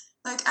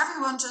 like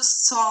everyone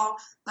just saw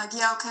like,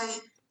 yeah, okay,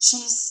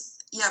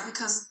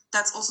 because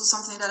that's also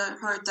something that I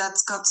heard that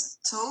got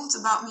told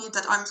about me,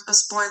 that I'm a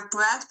spoiled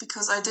brat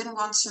because I didn't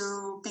want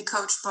to be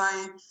coached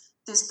by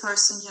this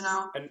person,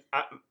 And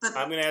but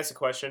I'm going to ask a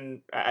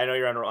question. I know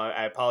you're on.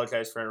 I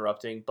apologize for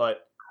interrupting,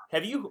 but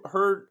have you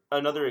heard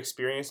another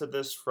experience of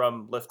this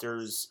from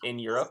lifters in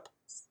Europe,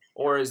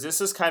 or is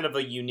this kind of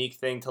a unique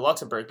thing to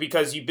Luxembourg?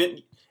 Because you've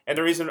been, and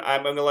the reason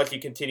I'm going to let you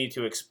continue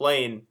to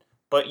explain,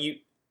 but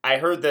I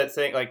heard that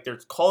thing like they're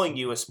calling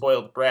you a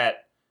spoiled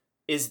brat.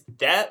 Is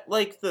that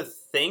like the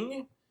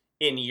thing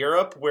in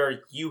Europe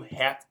where you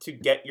have to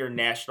get your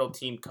national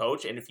team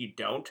coach, and if you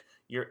don't,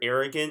 you're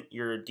arrogant,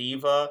 you're a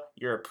diva,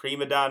 you're a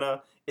prima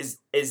donna? Is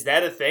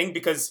that a thing?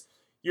 Because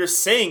you're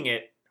saying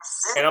it,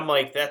 and I'm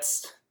like,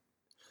 it's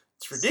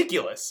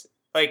ridiculous.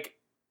 Like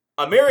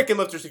American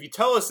lifters, if you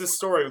tell us this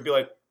story, we'd be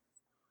like,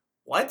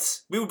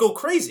 what? We would go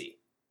crazy.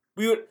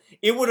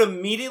 It would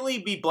immediately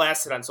be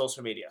blasted on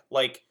social media.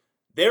 Like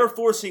they're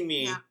forcing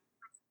me yeah.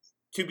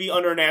 to be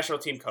under a national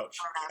team coach,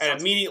 and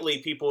immediately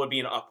people would be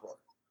in uproar.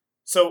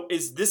 So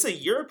is this a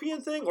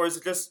European thing, or is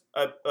it just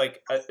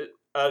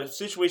a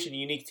situation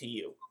unique to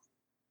you?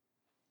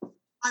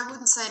 I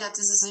wouldn't say that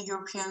this is a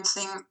European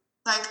thing.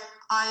 like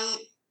I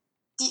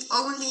the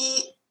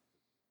only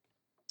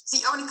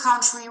the only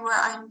country where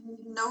I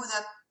know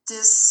that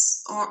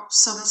this or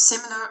some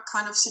similar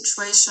kind of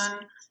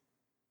situation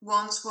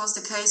once was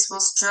the case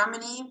was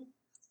Germany,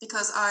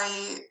 because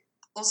I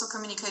also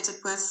communicated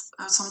with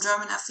some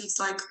German athletes,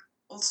 like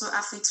also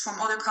athletes from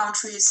other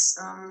countries,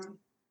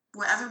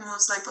 where everyone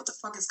was like, "What the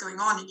fuck is going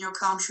on in your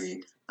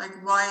country? Like,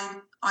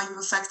 why are you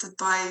affected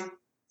by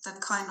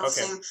that kind of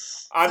Okay. thing?"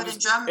 But in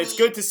Germany, It's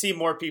good to see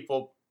more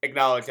people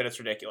acknowledge that it's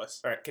ridiculous.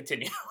 All right,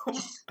 continue.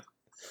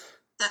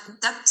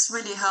 that's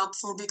really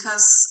helpful,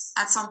 because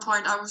at some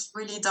point I was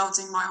really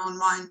doubting my own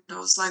mind. I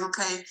was like,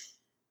 okay,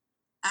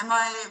 am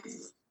I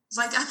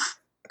like am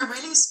I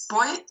really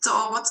spoiled,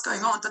 or what's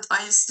going on? But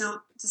I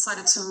still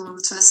decided to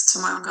listen to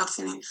my own gut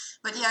feeling.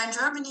 But yeah, in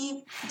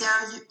Germany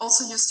there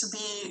also used to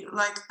be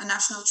like a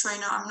national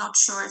trainer. I'm not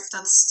sure if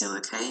that's still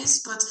the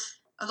case, but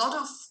a lot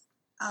of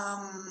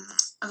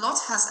a lot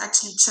has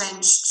actually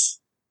changed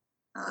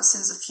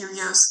since a few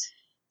years.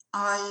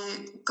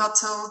 I got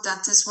told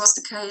that this was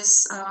the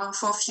case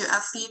for a few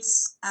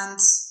athletes, and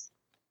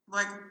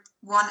like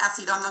one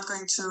athlete, I'm not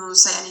going to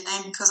say any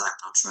name because I'm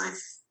not sure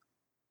if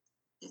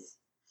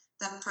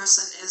that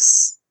person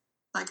is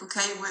like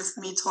okay with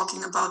me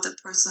talking about that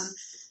person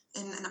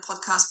in a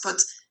podcast, but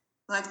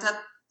like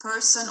that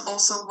person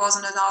also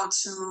wasn't allowed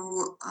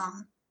to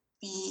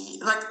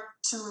be like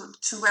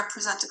to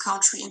represent the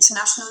country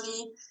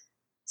internationally,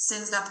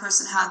 since that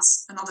person had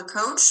another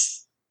coach.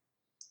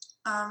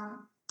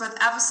 But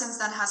ever since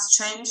that has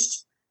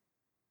changed,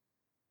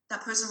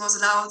 that person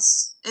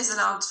is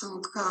allowed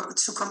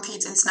to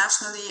compete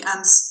internationally,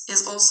 and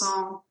is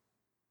also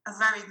a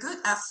very good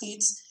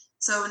athlete.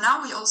 So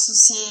now we also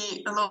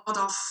see a lot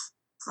of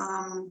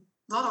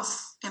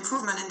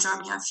improvement in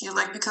Germany. I feel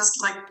like, because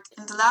like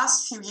in the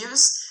last few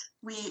years,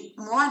 we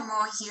more and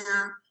more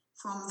hear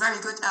from very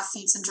good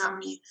athletes in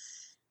Germany,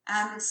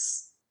 and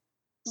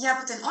yeah,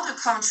 but in other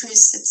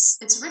countries,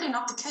 it's really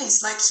not the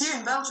case. Like here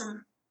in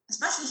Belgium,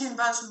 especially here in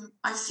Belgium,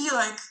 I feel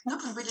like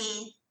nobody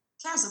really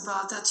cares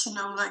about that.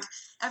 Like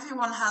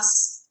everyone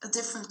has a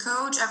different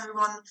coach.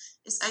 Everyone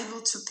is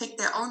able to pick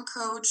their own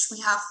coach.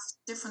 We have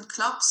different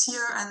clubs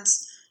here, and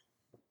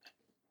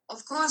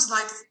of course,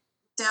 like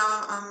there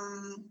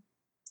are,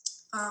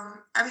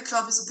 every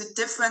club is a bit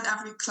different.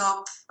 Every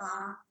club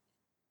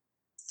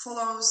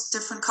follows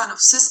different kind of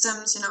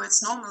systems.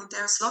 It's normal.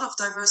 There's a lot of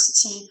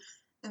diversity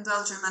in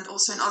Belgium and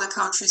also in other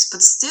countries,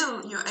 but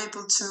still you're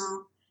able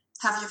to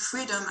have your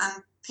freedom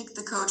and pick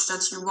the coach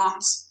that you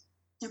want.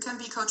 You can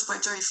be coached by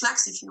Jerry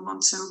Flex if you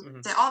want to.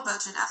 Mm-hmm. There are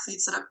Belgian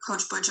athletes that are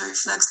coached by Jerry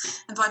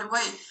Flex. And by the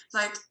way,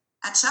 like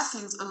at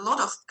Sheffield, a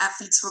lot of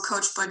athletes were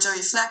coached by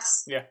Jerry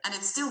Flex. Yeah. And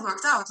it still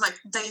worked out. Like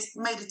they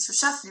made it to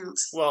Sheffield.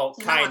 Well,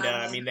 kind of.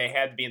 I mean, they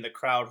had to be in the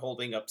crowd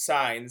holding up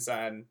signs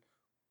on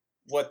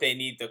what they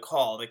need to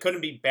call. They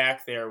couldn't be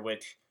back there,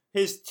 which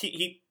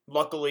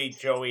luckily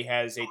Joey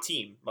has a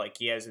team. Like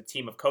he has a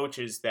team of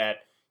coaches that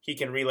he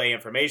can relay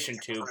information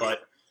to,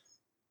 but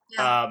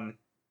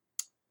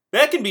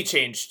that can be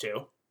changed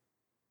too.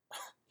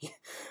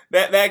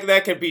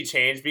 that can be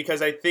changed,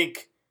 because I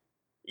think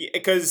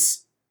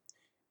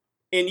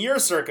in your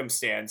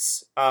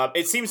circumstance,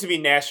 it seems to be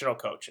national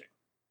coaching.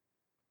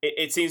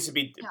 It seems to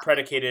be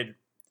predicated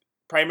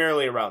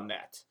primarily around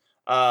that.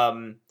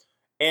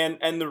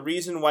 And the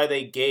reason why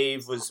they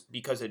gave was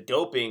because of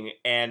doping.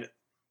 And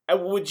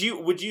would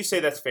you say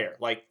that's fair?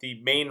 Like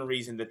the main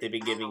reason that they've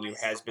been giving you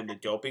has been the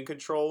doping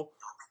control,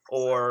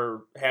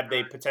 or have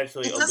they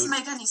potentially? It doesn't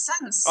make any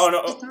sense. Oh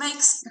no, it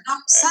makes no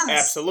sense.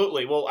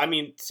 Absolutely. Well, I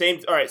mean, same.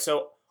 All right.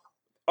 So,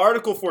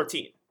 Article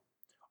 14.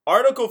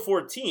 Article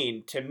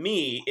 14 to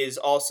me is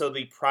also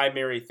the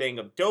primary thing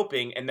of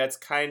doping, and that's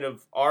kind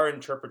of our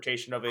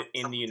interpretation of it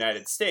in the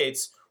United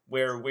States,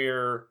 where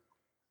we're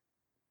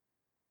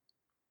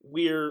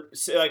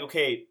like,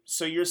 okay,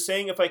 so you're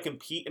saying if I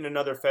compete in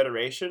another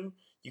federation,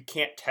 you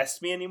can't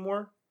test me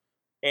anymore,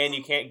 and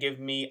you can't give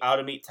me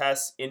out-of-meet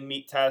tests,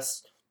 in-meet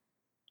tests,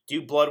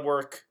 do blood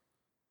work,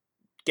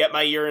 get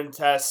my urine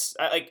tests.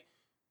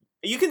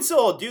 You can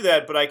still do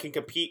that, but I can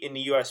compete in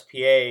the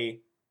USPA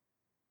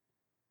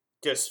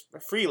just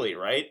freely,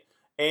 right?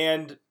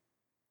 And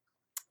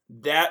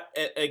that,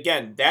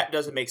 again, that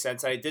doesn't make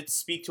sense. I did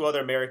speak to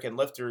other American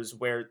lifters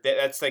where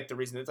that's like the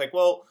reason. It's like,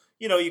 well,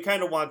 you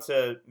kind of want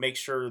to make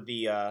sure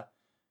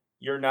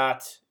you're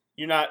not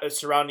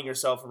surrounding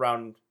yourself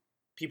around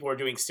people who are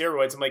doing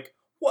steroids. I'm like,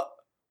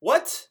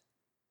 what?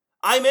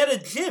 I'm at a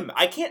gym.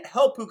 I can't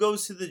help who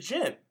goes to the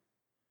gym.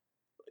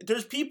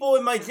 There's people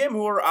in my gym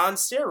who are on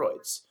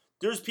steroids.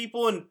 There's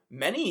people in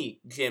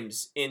many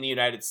gyms in the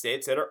United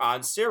States that are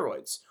on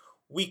steroids.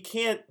 We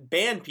can't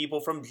ban people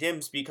from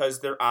gyms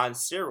because they're on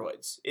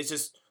steroids. It's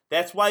just,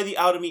 that's why the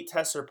out-of-meet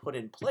tests are put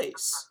in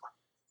place,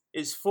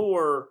 is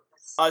for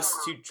us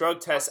to drug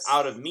test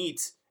out of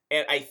meat.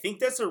 And I think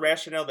that's the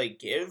rationale they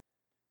give.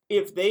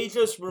 If they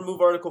just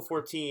remove Article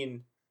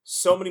 14,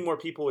 so many more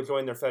people would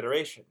join their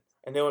federation,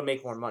 and they would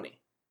make more money.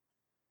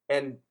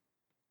 And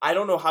I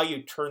don't know how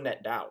you turn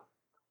that down.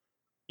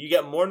 You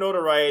get more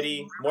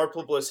notoriety, more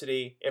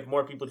publicity if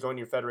more people join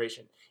your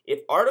federation.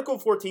 If Article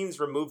 14 is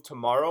removed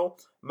tomorrow,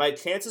 my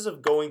chances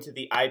of going to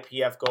the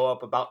IPF go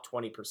up about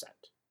 20%.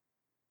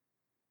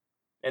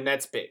 And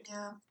that's big.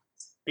 Yeah.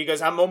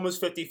 Because I'm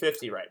almost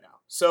 50-50 right now.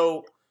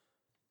 So,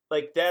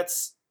 like,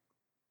 that's...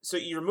 So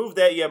you remove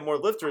that, you have more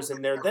lifters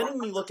in there. Then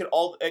when you look at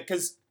all...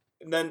 Because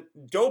then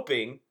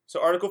doping,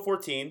 so Article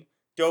 14,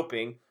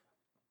 doping,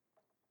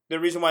 the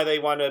reason why they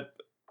want to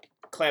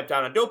clamp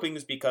down on doping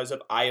is because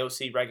of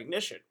IOC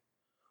recognition.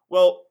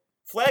 Well,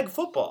 flag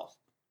football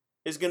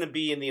is going to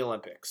be in the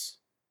Olympics.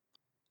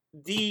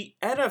 The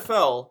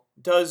NFL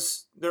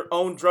does their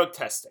own drug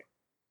testing.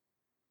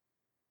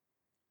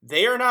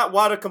 They are not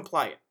WADA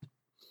compliant.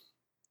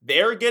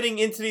 They're getting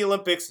into the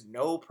Olympics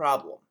no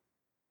problem.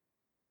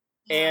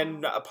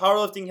 And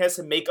powerlifting has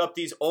to make up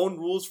these own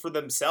rules for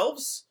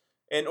themselves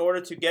in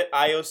order to get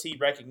IOC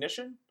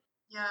recognition.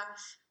 Yeah,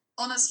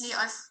 honestly,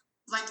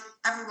 like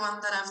everyone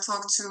that I've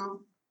talked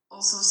to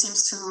also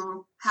seems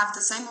to have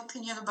the same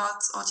opinion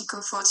about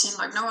Article 14.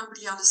 Like no one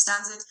really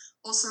understands it.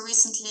 Also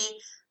recently,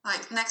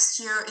 like next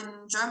year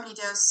in Germany,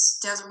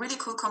 there's a really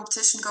cool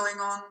competition going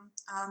on.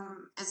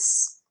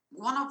 It's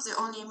one of the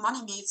only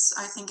money meets,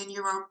 I think, in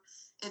Europe.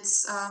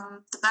 It's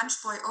the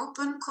Bench Boy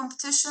Open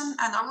competition,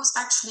 and I was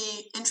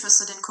actually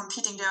interested in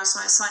competing there, so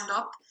I signed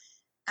up.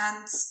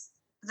 And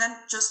then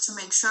just to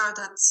make sure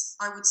that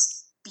I would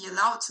be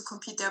allowed to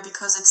compete there,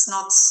 because it's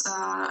not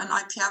an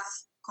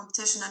IPF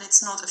competition and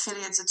it's not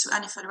affiliated to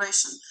any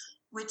federation,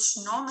 which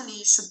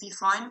normally should be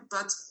fine.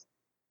 But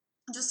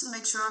just to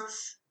make sure,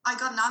 I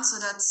got an answer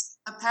that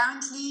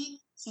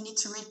apparently, you need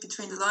to read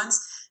between the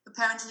lines,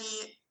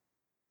 apparently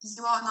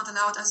you are not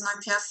allowed as an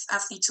IPF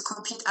athlete to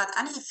compete at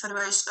any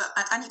federation,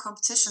 at any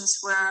competitions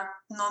where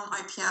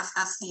non-IPF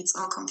athletes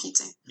are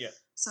competing. Yeah.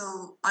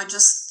 So I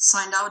just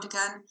signed out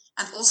again,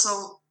 and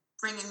also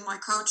bringing my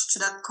coach to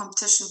that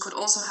competition could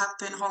also have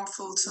been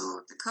harmful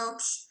to the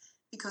coach,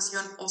 because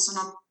you're also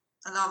not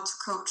allowed to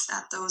coach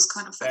at those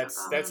kind of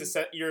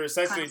you're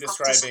essentially kind of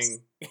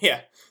describing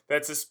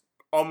that's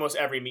almost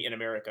every meet in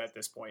America at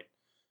this point.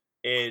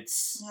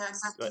 It's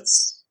exactly.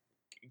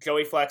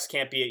 Joey Flex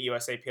can't be at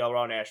USAPL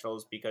Raw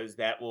Nationals because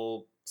that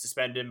will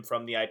suspend him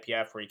from the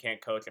IPF, where he can't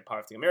coach at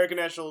Powerlifting American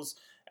Nationals,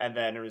 and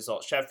then a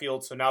result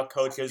Sheffield. So now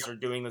coaches are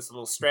doing this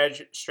little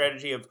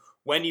strategy of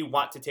when you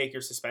want to take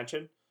your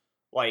suspension.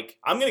 Like,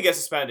 I'm going to get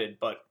suspended,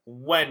 but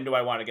when do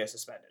I want to get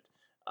suspended?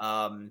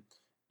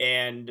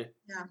 It's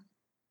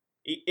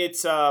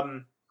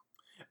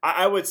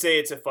I would say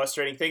it's a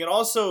frustrating thing, and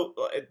also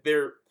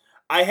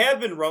I have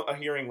been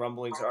hearing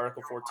rumblings that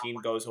Article 14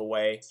 goes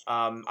away.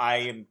 I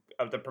am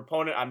the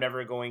proponent. I'm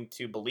never going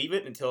to believe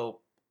it until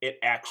it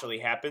actually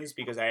happens,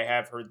 because I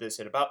have heard this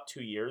in about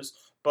 2 years.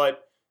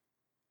 But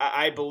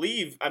I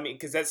believe,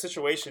 because that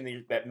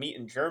situation, that meet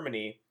in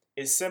Germany,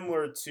 is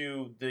similar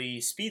to the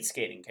speed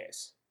skating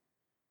case,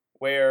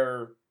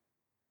 where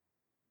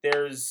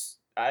there's...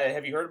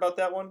 have you heard about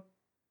that one?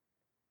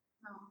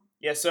 No.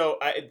 Yeah, so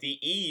the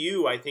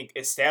EU, I think,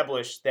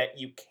 established that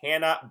you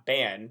cannot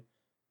ban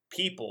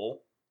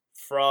people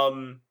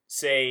from,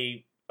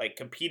 say, like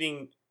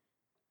competing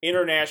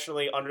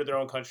internationally under their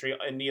own country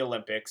in the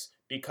Olympics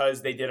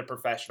because they did a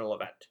professional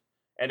event.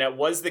 And that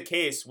was the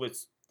case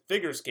with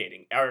figure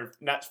skating, or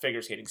not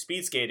figure skating,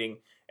 speed skating.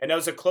 And that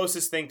was the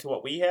closest thing to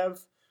what we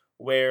have,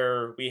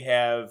 where we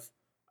have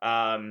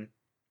a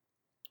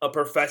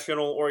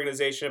professional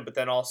organization, but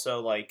then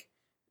also like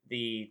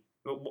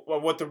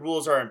what the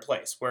rules are in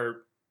place,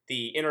 where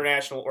the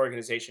international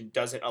organization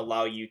doesn't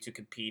allow you to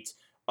compete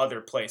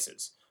other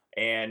places.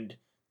 And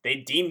they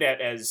deem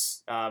that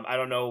as,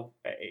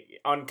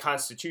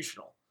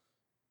 unconstitutional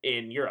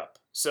in Europe.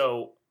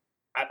 So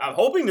I'm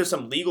hoping there's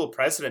some legal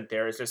precedent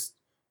there. It's just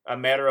a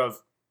matter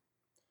of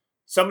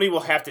somebody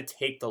will have to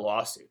take the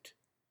lawsuit.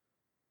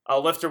 A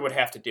lifter would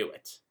have to do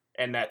it,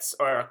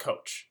 or a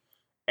coach.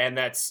 And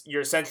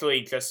you're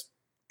essentially just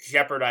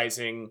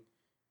jeopardizing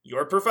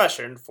your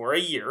profession for a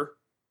year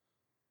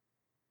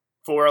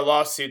for a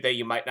lawsuit that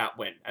you might not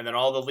win, and then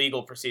all the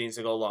legal proceedings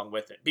that go along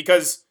with it.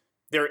 Because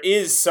there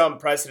is some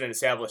precedent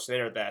established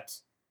there that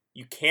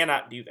you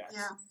cannot do that.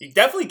 Yeah. You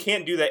definitely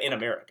can't do that in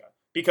America,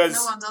 because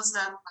no one does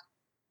that.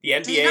 The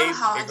NBA... Do you know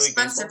how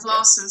expensive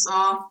lawsuits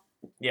are?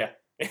 Yeah.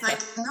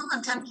 Like, no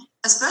one can,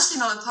 especially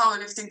not a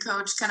powerlifting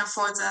coach, can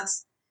afford that.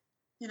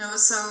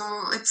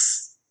 So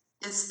it's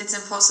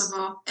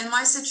impossible. In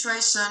my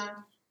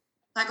situation,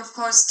 like, of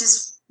course,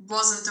 this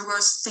wasn't the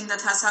worst thing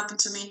that has happened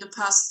to me in the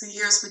past 3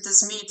 years with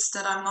this meet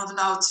that I'm not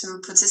allowed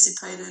to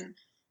participate in.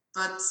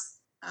 But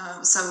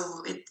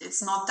so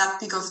it's not that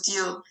big of a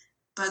deal.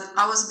 But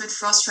I was a bit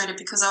frustrated,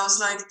 because I was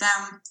like,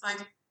 damn,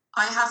 like,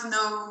 I have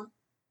no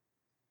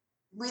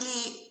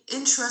really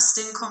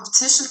interesting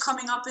competition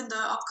coming up in the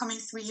upcoming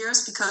 3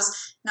 years,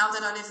 because now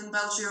that I live in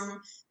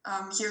Belgium,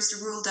 here's the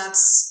rule that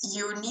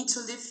you need to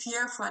live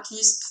here for at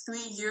least 3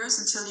 years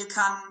until you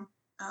can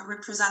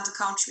represent the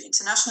country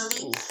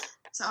internationally. Ooh.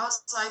 So I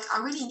was like, I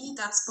really need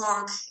that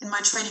spark in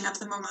my training at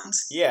the moment.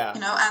 Yeah.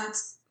 And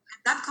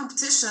that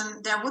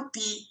competition, there would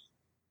be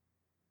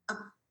a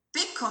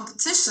big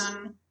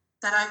competition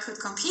that I could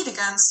compete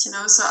against, you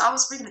know. So I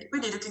was really,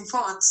 really looking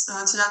forward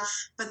to that.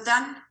 But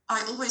then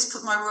I always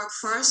put my work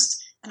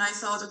first, and I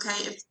thought, okay,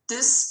 if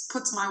this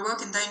puts my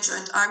work in danger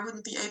and I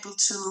wouldn't be able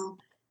to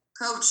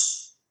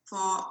coach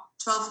for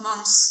 12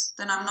 months,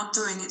 then I'm not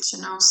doing it,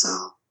 you know.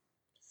 So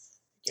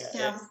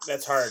yeah,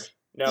 that's hard.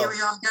 No, here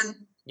we are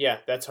again. yeah,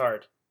 that's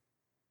hard.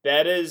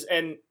 That is,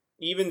 and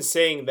even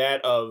saying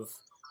that of,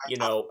 you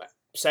know,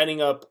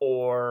 setting up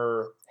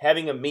or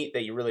having a meet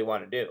that you really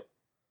want to do.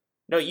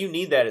 No, you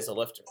need that as a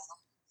lifter.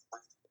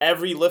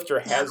 Every lifter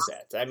has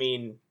that. I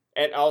mean,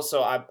 and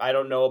also I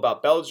don't know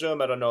about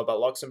Belgium. I don't know about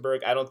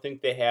Luxembourg. I don't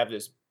think they have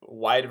this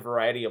wide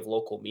variety of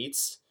local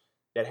meets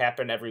that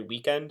happen every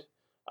weekend.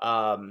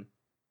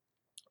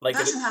 Like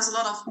Belgium has a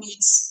lot of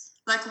meets,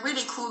 like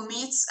really cool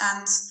meets,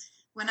 and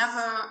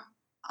whenever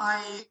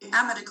I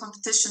am at a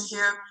competition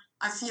here,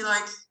 I feel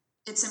like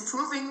it's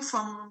improving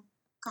from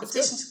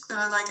competition to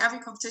like every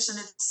competition.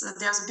 It's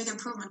there's a big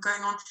improvement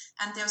going on,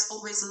 and there's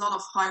always a lot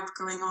of hype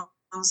going on.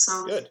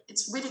 So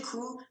it's really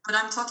cool. But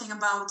I'm talking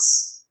about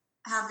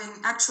having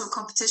actual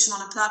competition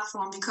on a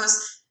platform,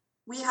 because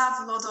we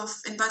have a lot of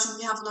in Belgium.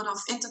 We have a lot of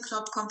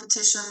interclub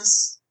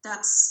competitions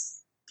that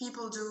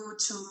people do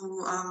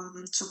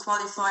to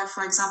qualify,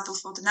 for example,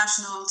 for the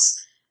nationals,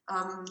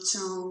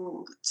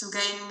 to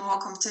gain more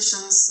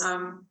competitions,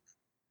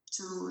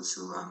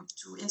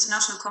 to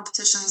international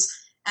competitions,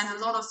 and a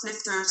lot of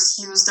lifters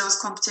use those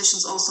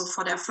competitions also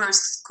for their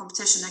first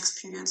competition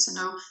experience, you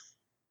know.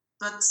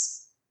 But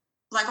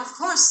like, of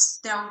course,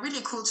 they are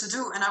really cool to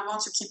do, and I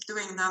want to keep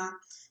doing them.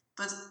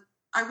 But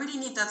I really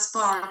need that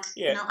spark.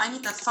 Yeah. You know, I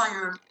need that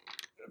fire.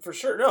 For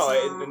sure, no,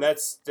 and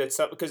that's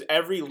something, because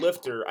every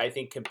lifter, I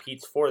think,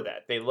 competes for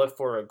that. They look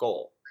for a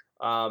goal.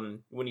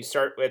 When you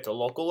start at the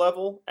local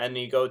level and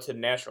then you go to the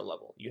national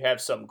level, you have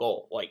some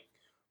goal. Like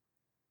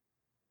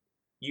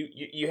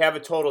you have a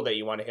total that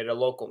you want to hit at a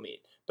local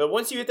meet. But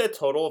once you hit that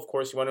total, of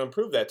course, you want to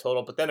improve that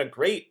total. But then a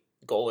great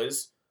goal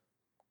is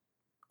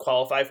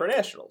qualify for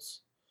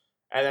nationals.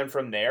 And then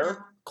from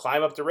there,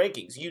 climb up the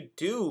rankings. You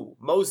do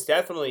most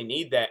definitely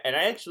need that. And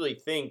I actually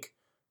think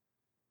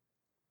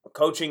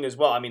coaching as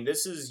well. I mean,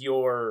 this is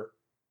your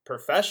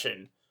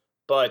profession,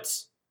 but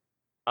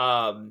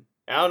I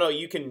don't know.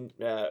 You can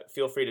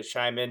feel free to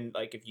chime in,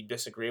 like if you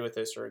disagree with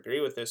this or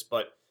agree with this.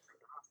 But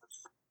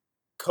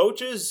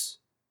coaches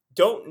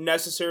don't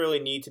necessarily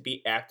need to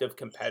be active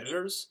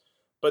competitors,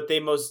 but they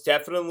most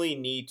definitely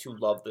need to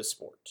love the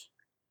sport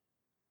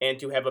and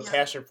to have a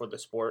passion for the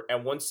sport.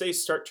 And once they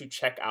start to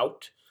check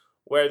out,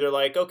 where they're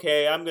like,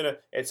 okay,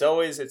 it's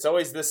always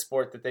this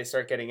sport that they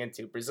start getting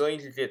into, Brazilian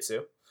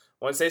Jiu-Jitsu.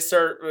 Once they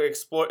start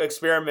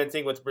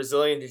experimenting with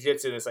Brazilian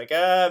Jiu-Jitsu, it's like,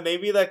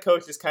 maybe that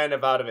coach is kind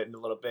of out of it in a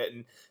little bit.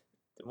 And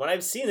when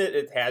I've seen it,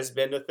 it has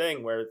been a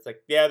thing where it's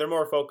like, yeah, they're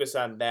more focused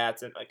on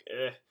that. And like,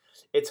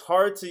 it's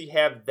hard to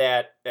have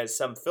that as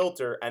some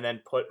filter and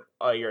then put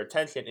your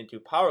attention into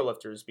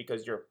powerlifters,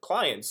 because your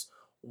clients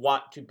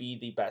want to be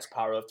the best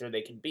powerlifter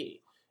they can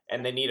be.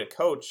 And they need a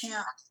coach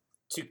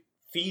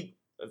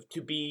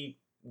to be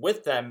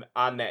with them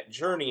on that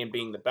journey and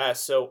being the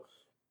best. So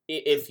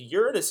if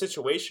you're in a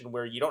situation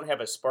where you don't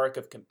have a spark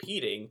of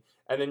competing,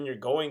 and then you're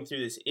going through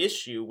this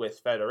issue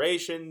with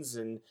federations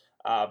and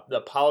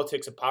the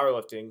politics of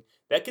powerlifting,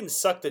 that can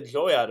suck the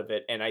joy out of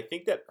it. And I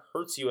think that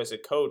hurts you as a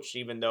coach,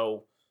 even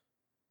though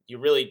you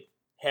really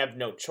have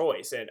no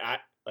choice. And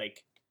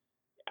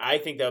I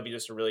think that would be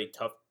just a really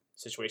tough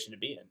situation to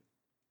be in.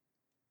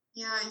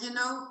 Yeah, you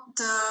know,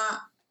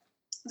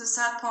 the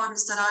sad part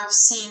is that I've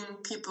seen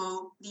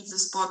people leave the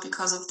sport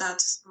because of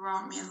that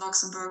around me in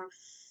Luxembourg.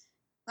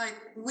 Like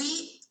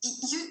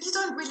you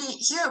don't really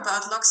hear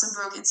about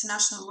Luxembourg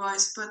international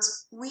wise, but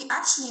we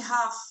actually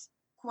have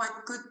quite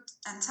good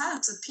and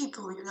talented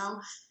people, you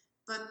know.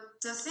 But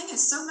the thing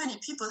is, so many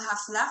people have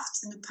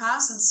left in the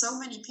past, and so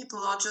many people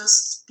are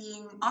just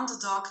being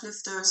underdog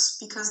lifters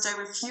because they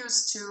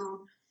refuse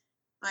to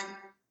like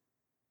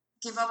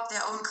give up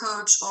their own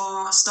coach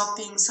or stop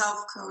being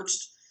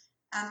self-coached.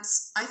 And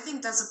I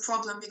think that's a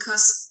problem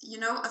because, you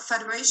know, a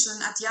federation,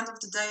 at the end of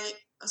the day,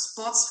 a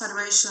sports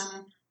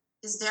federation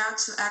is there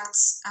to act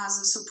as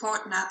a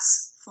support net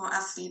for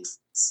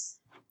athletes.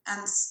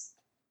 And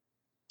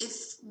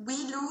if we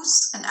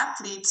lose an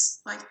athlete,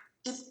 like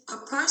if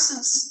a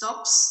person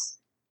stops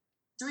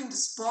doing the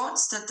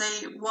sports that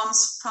they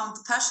once found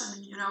the passion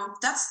in, you know,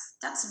 that's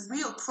a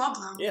real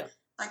problem. Yeah.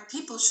 Like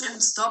people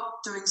shouldn't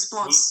stop doing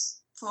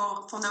sports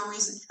for no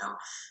reason, you know.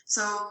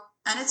 So,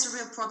 and it's a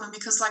real problem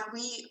because like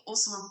we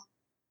also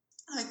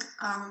like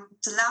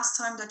the last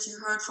time that you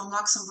heard from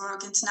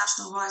Luxembourg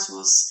international wise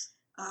was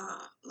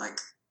like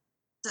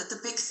the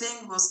big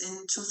thing was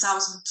in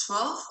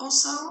 2012 or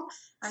so.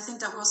 I think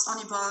that was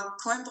Hannibal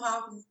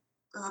Coimbra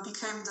who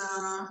became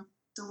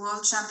the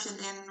world champion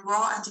in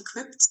raw and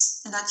equipped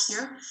in that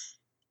year.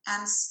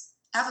 And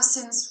ever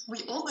since, we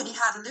already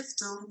had a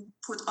lifter who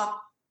put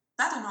up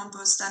better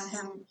numbers than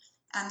him,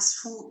 and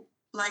who,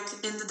 like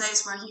in the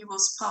days where he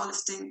was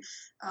powerlifting,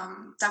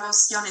 that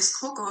was Yannis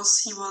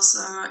Krokos. He was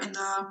in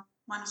the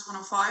minus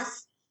 105,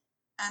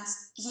 and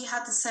he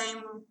had the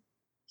same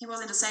he was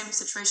in the same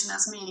situation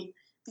as me,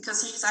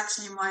 because he's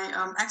actually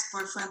my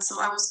ex-boyfriend. So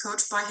I was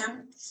coached by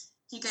him.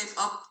 He gave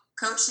up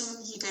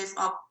coaching. He gave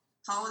up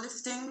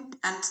powerlifting,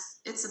 and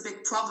it's a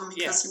big problem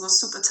because he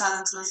was super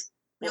talented.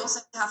 We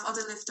also have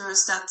other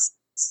lifters that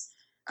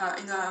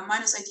in the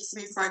minus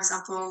 83, for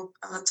example,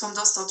 Tom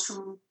Dostert,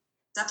 who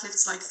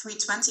deadlifts like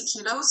 320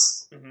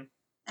 kilos. Mm-hmm.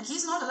 And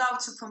he's not allowed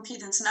to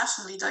compete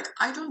internationally. Like,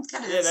 I don't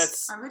get it. Yeah,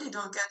 I really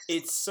don't get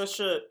it.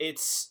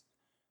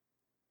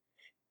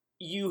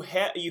 You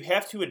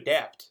have to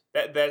adapt.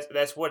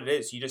 That's what it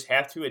is. You just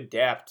have to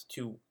adapt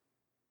to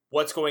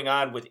what's going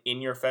on within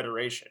your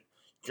federation.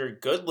 Your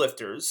good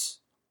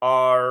lifters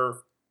are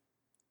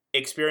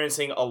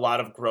experiencing a lot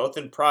of growth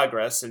and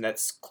progress, and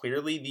that's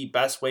clearly the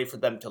best way for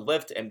them to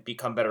lift and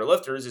become better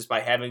lifters is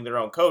by having their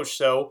own coach.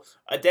 So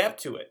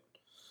adapt to it.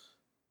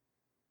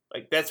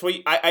 Like, that's what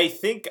I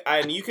think,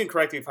 and you can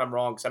correct me if I'm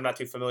wrong because I'm not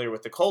too familiar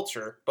with the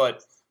culture,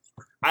 but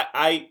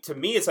I to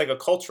me it's like a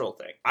cultural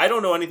thing. I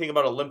don't know anything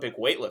about Olympic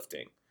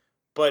weightlifting,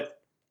 but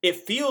it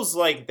feels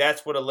like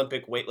that's what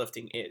Olympic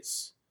weightlifting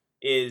is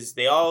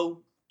they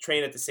all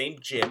train at the same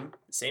gym,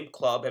 the same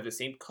club, have the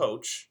same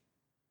coach,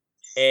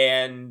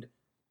 and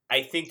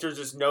I think there's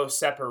just no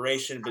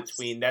separation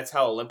between that's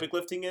how Olympic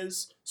lifting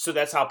is, so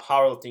that's how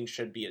powerlifting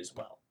should be as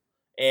well.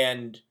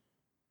 And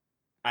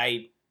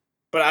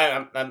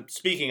I'm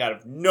speaking out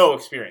of no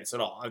experience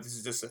at all. This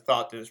is just a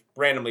thought that just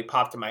randomly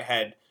popped in my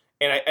head.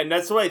 And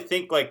that's why I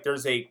think like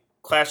there's a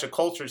clash of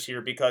cultures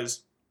here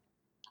because,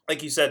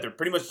 like you said, they're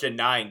pretty much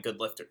denying good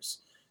lifters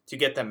to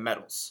get them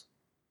medals.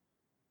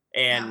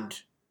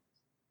 And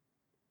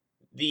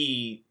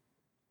the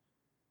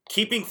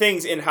keeping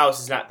things in-house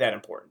is not that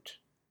important.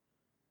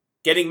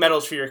 Getting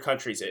medals for your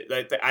countries,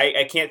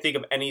 I can't think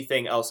of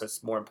anything else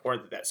that's more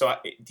important than that. So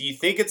do you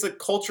think it's a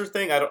culture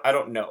thing? I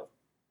don't know.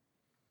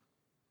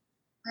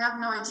 I have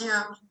no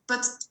idea,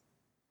 but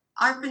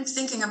I've been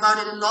thinking about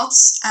it a lot,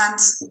 and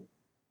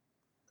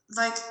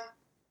like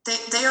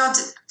they are.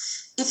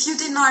 If you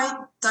deny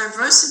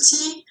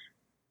diversity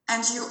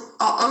and you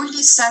are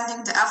only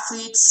sending the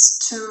athletes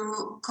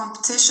to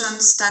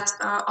competitions that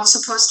are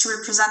supposed to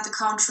represent the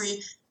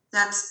country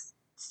that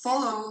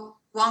follow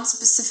one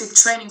specific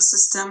training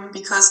system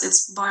because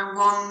it's by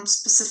one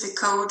specific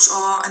coach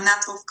or a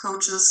net of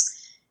coaches,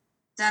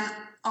 then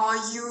are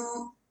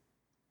you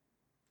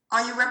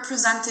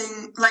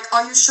representing, like,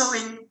 are you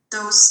showing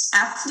those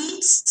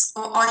athletes,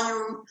 or are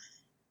you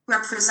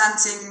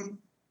representing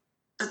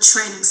a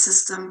training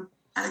system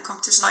at a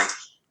competition? Like,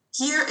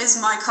 here is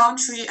my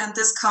country and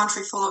this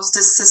country follows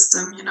this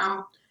system, you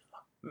know?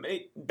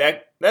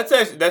 That's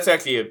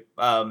actually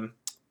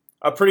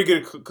a pretty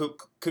good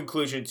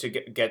conclusion to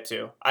get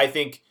to. I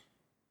think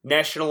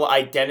national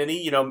identity,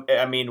 you know,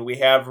 I mean, we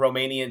have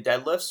Romanian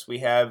deadlifts, we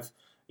have,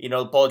 you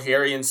know,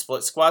 Bulgarian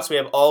split squats, we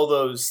have all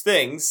those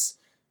things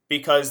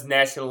because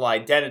national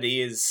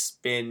identity has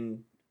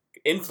been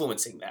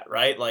influencing that,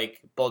 right? Like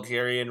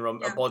Bulgaria,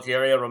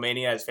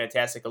 Romania has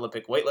fantastic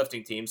Olympic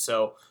weightlifting teams,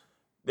 so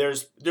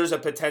there's a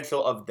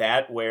potential of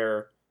that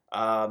where,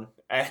 and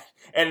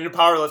in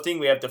powerlifting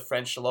we have the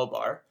French low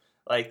bar.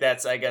 Like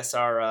that's, I guess,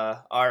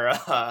 our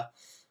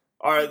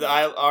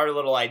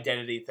little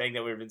identity thing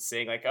that we've been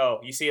seeing. Like,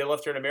 oh, you see a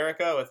lifter in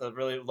America with a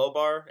really low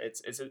bar,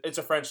 it's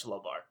a French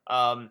low bar.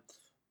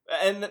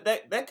 And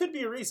that could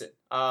be a reason.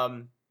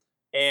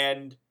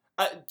 And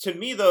to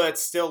me though,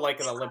 it's still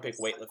like an Olympic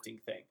weightlifting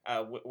thing.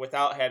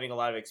 Without having a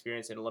lot of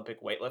experience in Olympic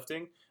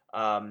weightlifting,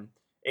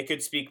 it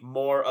could speak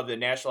more of the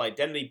national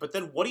identity. But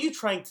then, what are you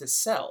trying to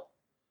sell?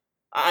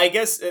 I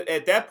guess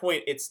at that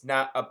point, it's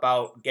not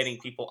about getting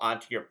people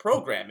onto your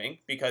programming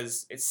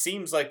because it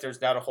seems like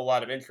there's not a whole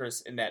lot of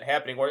interest in that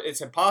happening, or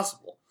it's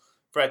impossible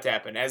for that to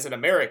happen. As an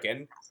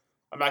American,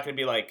 I'm not going to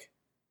be like,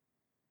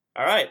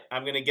 all right,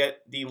 I'm going to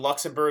get the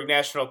Luxembourg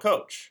national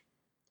coach.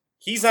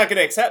 He's not going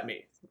to accept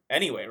me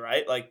anyway,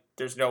 right? Like,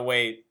 there's no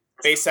way,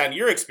 based on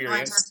your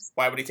experience,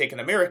 why would he take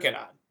an American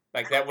on?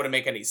 Like, that wouldn't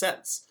make any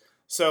sense.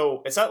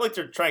 So it's not like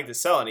they're trying to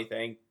sell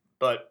anything,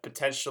 but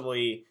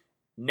potentially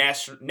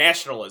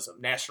nationalism,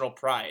 national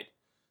pride,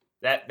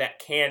 that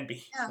can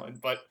be one.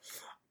 But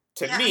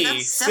to me,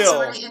 that's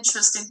still, really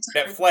interesting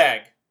that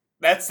flag,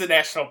 that's the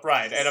national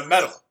pride, and a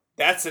medal,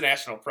 that's the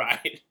national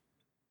pride.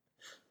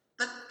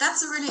 But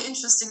that's a really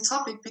interesting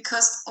topic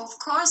because, of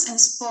course, in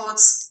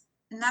sports,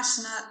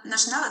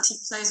 nationality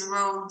plays a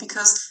role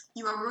because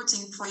you are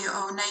rooting for your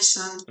own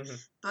nation. Mm-hmm.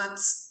 But,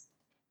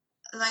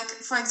 like,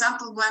 for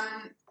example,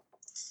 when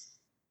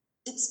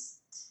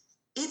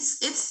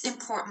it's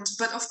important,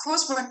 but of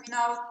course, when we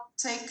now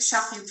take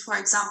Sheffield, for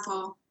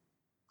example,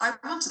 I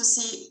want to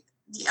see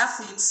the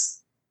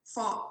athletes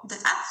for the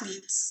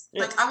athletes.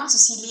 Yeah. Like, I want to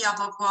see Leah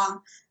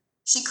Bourgoin.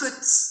 She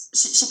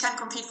can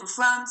compete for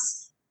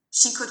France.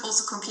 She could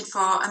also compete for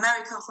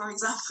America, for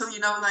example. You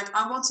know, like,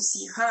 I want to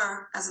see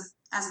her as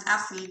an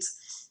athlete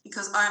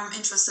because I'm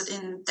interested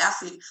in the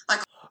athlete.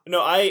 Like,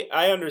 no,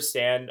 I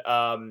understand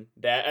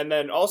that, and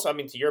then also, I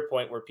mean, to your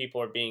point, where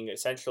people are being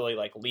essentially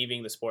like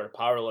leaving the sport of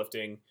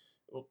powerlifting.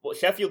 Well,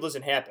 Sheffield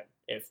doesn't happen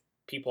if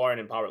people aren't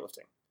in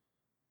powerlifting.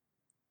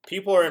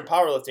 people are in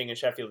powerlifting in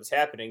Sheffield. It's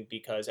happening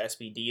because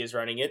SBD is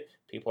running it.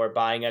 People are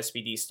buying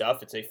SBD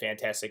stuff. It's a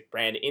fantastic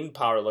brand in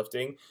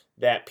powerlifting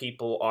that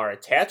people are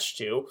attached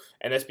to,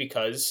 and that's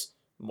because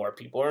more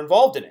people are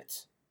involved in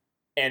it.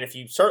 And if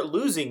you start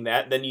losing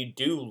that, then you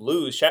do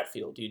lose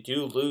Sheffield. You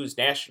do lose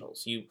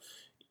nationals.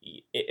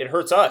 It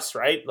hurts us,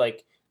 right?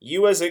 Like,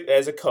 you as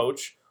a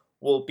coach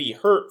will be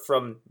hurt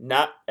from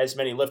not as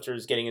many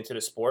lifters getting into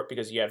the sport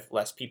because you have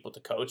less people to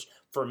coach.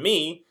 For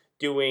me,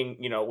 doing,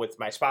 with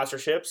my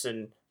sponsorships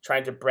and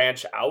trying to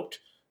branch out,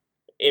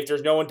 if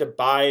there's no one to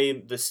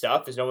buy the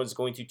stuff, if no one's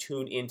going to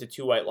tune into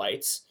Two White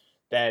Lights,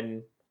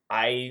 then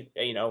I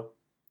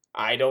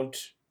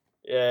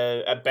don't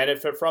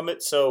benefit from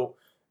it. So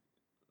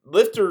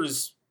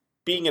lifters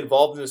being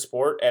involved in the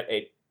sport at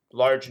a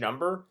large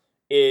number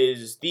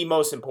is the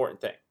most important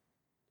thing.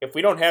 If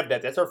we don't have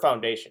that, that's our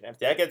foundation. If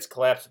that gets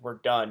collapsed, we're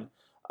done.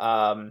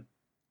 But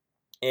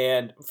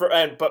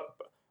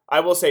I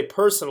will say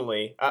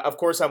personally, of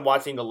course, I'm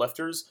watching the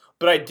lifters,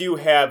 but I do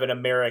have an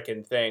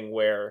American thing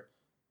where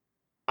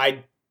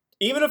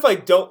even if I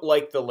don't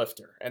like the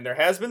lifter, and there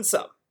has been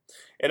some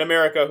in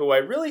America who I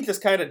really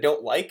just kind of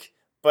don't like,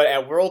 but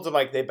at Worlds I'm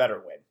like, they better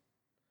win.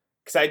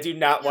 Because I do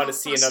not want to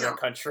see another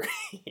country.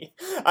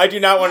 I do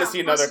not want to see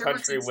another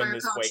country win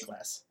this weight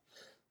class.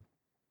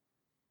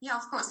 Yeah,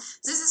 of course.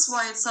 This is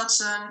why it's such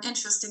an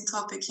interesting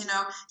topic,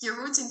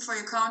 You're rooting for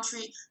your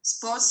country.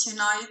 Sports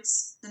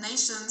unites the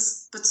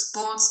nations, but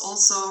sports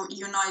also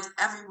unite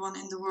everyone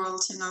in the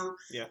world,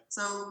 Yeah.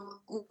 So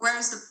where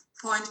is the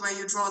point where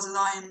you draw the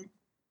line?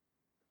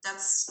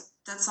 That's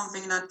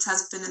something that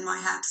has been in my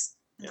head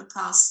in the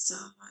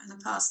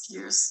past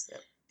years. Yeah.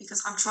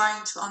 Because I'm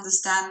trying to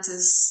understand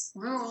this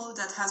rule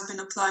that has been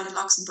applied in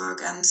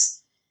Luxembourg, and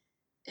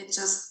it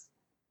just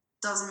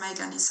doesn't make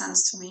any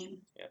sense to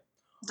me. Yeah.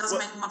 It doesn't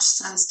make much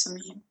sense to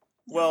me.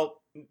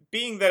 Well,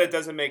 being that it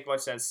doesn't make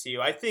much sense to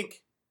you, I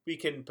think we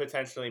can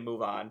potentially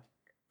move on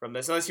from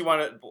this, unless you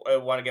want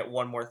to get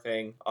one more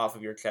thing off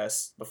of your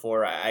chest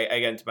before I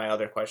get into my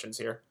other questions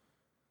here.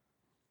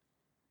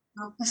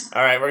 No.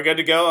 All right, we're good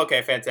to go?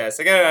 Okay,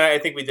 fantastic. I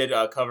think we did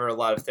cover a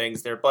lot of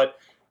things there, but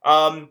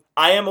I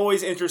am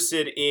always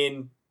interested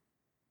in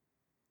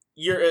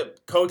your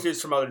coaches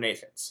from other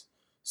nations.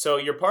 So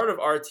you're part of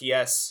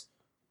RTS.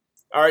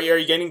 Are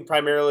you getting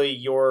primarily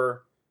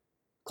your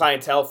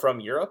clientele from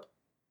Europe?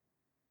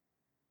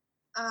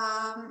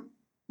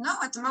 No,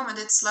 at the moment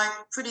it's like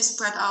pretty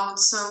spread out.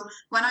 So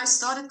when I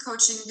started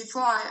coaching,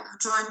 before I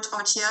joined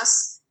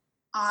RTS,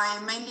 I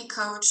mainly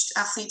coached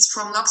athletes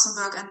from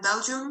Luxembourg and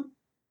Belgium.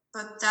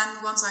 But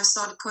then once I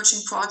started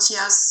coaching for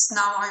RTS,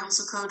 now I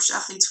also coach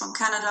athletes from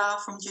Canada,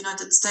 from the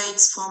United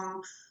States,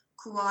 from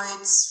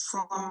Kuwait,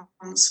 from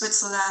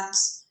Switzerland,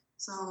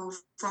 so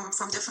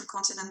from different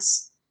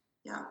continents.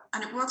 Yeah,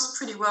 and it works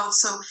pretty well.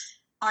 So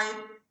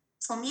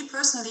for me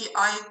personally,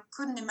 I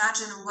couldn't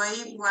imagine a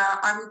way where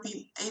I would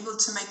be able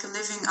to make a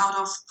living out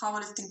of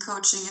powerlifting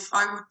coaching if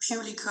I would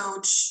purely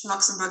coach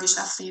Luxembourgish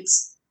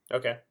athletes.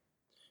 Okay.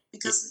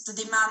 Because the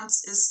demand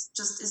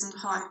isn't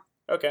high.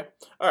 Okay.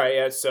 All right.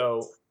 Yeah.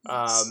 So,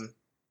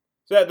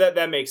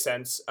 that makes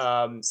sense.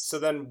 So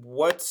then,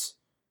 what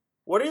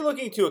are you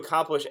looking to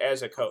accomplish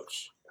as a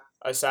coach,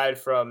 aside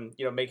from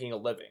making a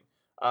living?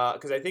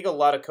 Because I think a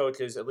lot of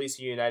coaches, at least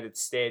in the United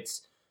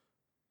States,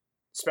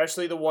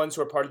 especially the ones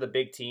who are part of the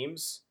big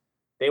teams,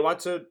 they want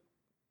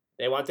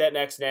that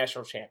next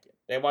national champion.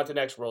 They want the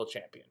next world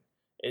champion.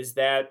 Is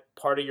that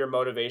part of your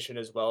motivation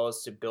as well,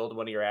 as to build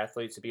one of your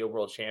athletes to be a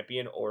world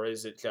champion? Or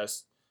is it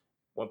just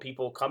when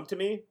people come to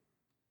me,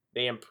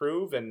 they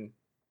improve, and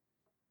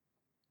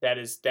that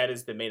is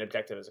the main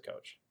objective as a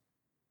coach?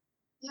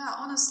 Yeah,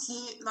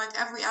 honestly, like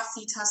every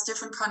athlete has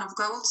different kind of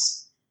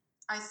goals.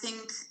 I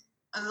think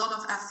a lot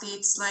of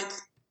athletes, like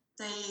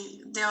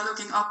they are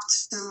looking up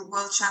to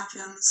world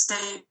champions.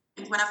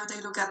 Whenever they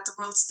look at the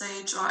world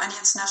stage or any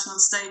international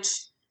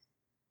stage,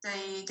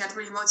 they get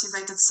really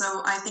motivated.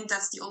 So I think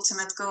that's the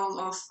ultimate goal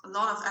of a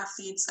lot of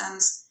athletes,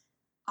 and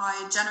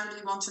I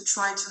generally want to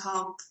try to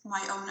help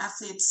my own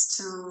athletes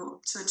to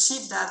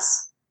achieve that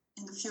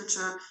in the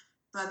future.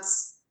 But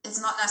it's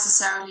not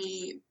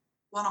necessarily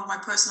one of my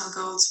personal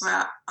goals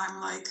where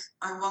I'm like,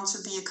 I want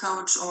to be a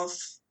coach of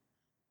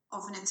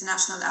an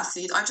international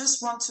athlete. I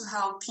just want to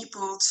help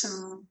people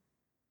to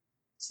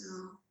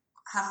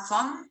have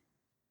fun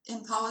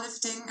in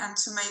powerlifting, and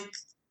to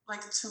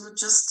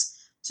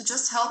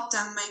just help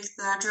them make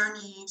their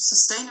journey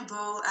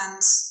sustainable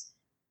and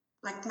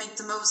like make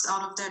the most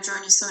out of their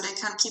journey, so they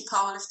can keep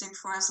powerlifting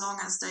for as long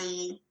as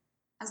they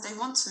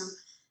want to,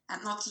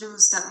 and not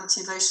lose that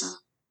motivation,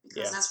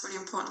 because that's really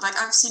important. Like,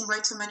 I've seen way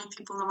too many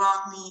people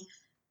around me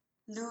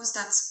lose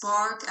that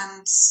spark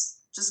and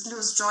just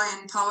lose joy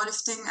in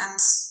powerlifting, and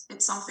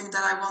it's something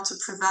that I want to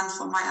prevent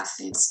for my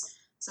athletes.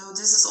 So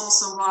this is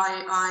also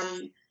why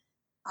I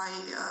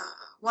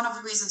one of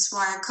the reasons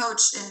why I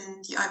coach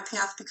in the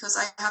IPF, because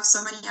I have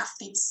so many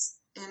athletes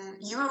in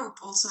Europe,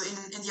 also in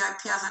the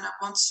IPF, and I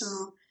want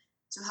to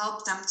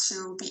help them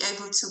to be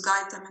able to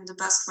guide them in the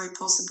best way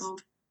possible.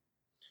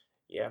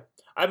 Yeah.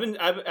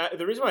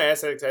 The reason why I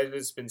asked that is I've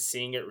just been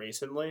seeing it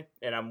recently,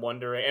 and I'm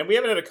wondering. And we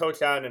haven't had a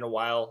coach on in a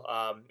while,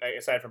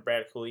 aside from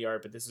Brad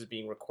Couillard, but this is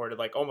being recorded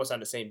like almost on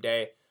the same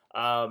day.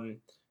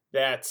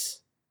 That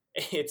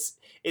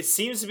it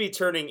seems to be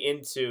turning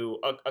into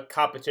a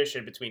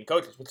competition between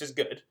coaches, which is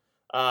good.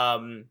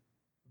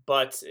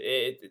 But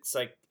it's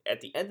like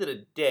at the end of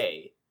the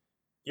day,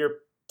 you're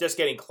just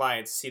getting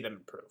clients to see them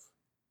improve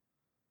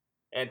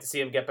and to see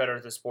them get better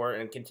at the sport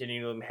and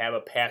continue to have a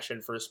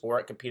passion for a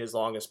sport, compete as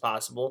long as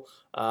possible.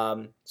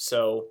 Yeah,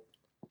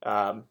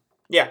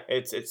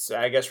 it's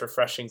I guess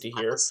refreshing to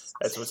hear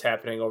that's what's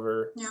happening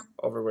over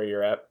where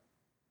you're at.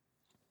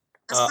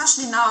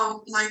 Especially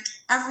now, like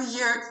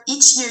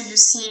each year you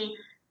see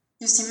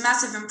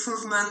massive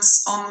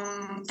improvements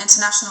on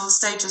international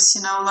stages.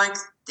 Like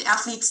the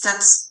athletes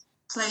that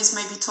place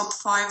maybe top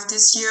 5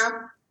 this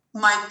year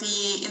might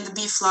be in the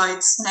B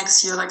flights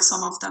next year, like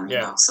some of them. You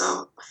know,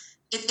 so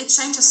it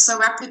changes so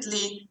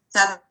rapidly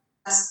that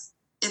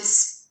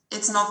it's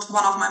not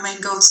one of my main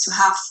goals to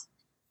have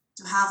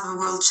a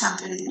world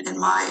champion in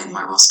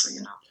my roster.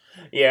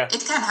 Yeah,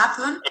 it can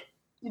happen.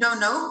 You don't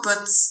know,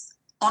 but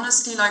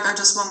honestly, like I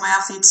just want my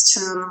athletes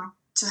to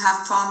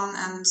have fun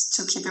and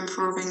to keep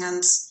improving,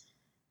 and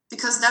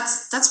because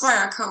that's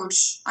why I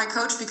coach. I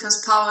coach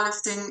because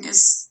powerlifting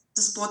is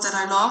the sport that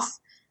I love.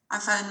 I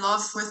fell in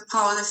love with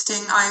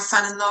powerlifting. I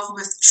fell in love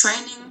with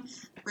training,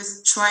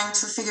 with trying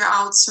to figure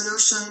out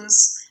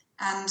solutions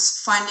and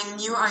finding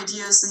new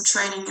ideas in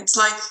training. It's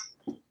like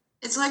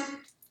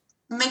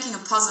making a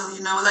puzzle,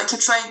 like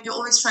you're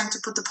always trying to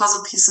put the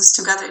puzzle pieces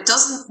together. It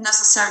doesn't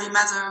necessarily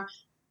matter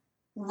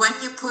when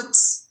you put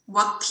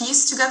what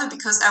piece together,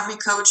 because every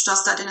coach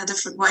does that in a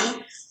different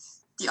way.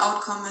 The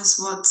outcome is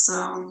what's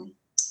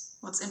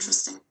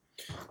interesting.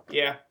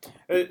 Yeah.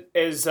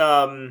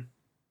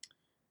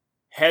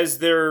 Has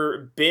there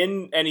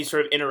been any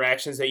sort of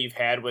interactions that you've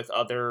had with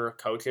other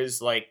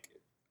coaches? Like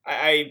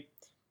I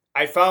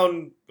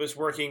found was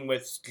working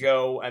with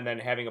Joe and then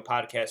having a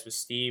podcast with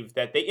Steve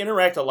that they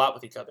interact a lot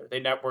with each other.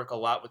 They network a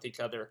lot with each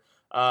other.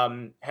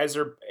 Has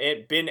there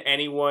been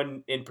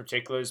anyone in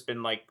particular who's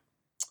been like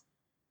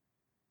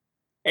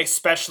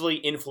especially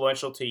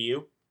influential to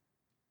you?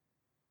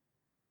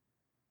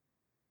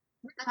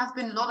 There have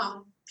been a lot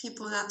of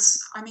people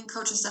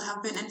coaches that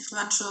have been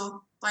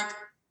influential. Like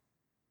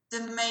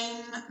the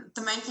main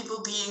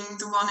people being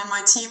the one in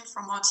my team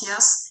from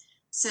RTS,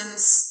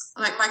 since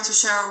like Mike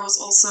Teixeira was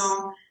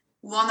also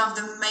one of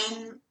the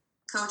main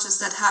coaches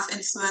that have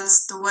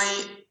influenced the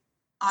way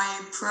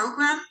I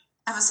program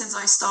ever since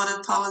I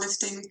started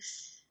powerlifting.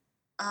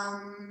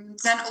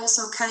 Then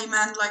also Kelly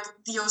Mann, like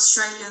the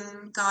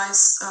Australian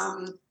guys,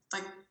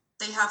 like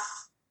they have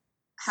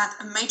had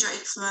a major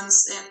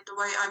influence in the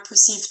way I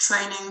perceive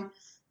training.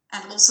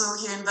 And also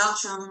here in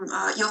Belgium,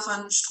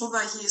 Johan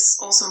Struber, he's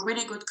also a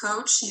really good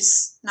coach.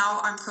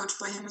 I'm coached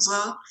by him as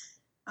well.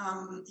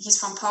 He's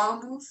from Power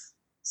Move,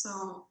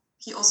 so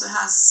he also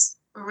has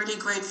a really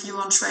great view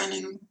on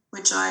training,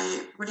 which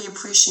I really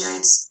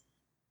appreciate.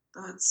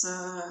 But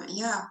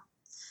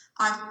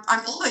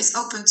I'm always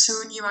open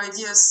to new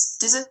ideas.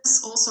 This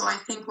is also, I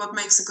think, what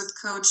makes a good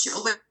coach. You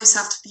always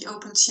have to be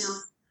open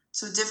to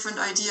different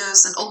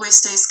ideas and always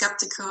stay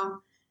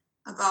skeptical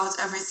about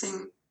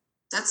everything.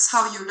 That's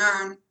how you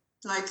learn.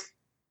 Like,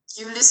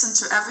 you listen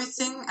to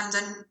everything and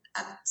then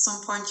at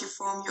some point you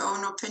form your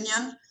own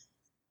opinion.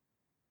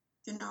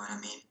 You know what I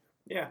mean?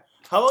 Yeah.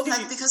 How long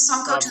because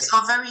some coaches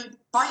are very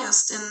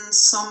biased in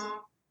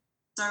some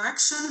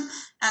direction,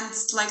 and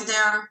like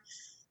they're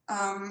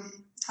how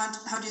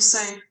do you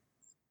say,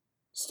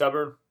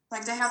 stubborn?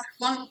 Like they have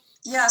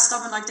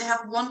stubborn. Like they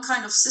have one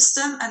kind of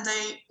system and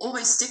they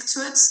always stick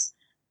to it.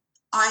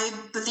 I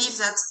believe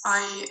that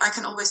I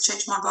can always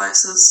change my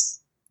biases.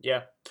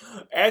 Yeah.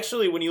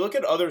 Actually, when you look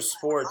at other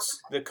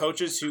sports, the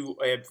coaches who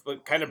have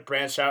kind of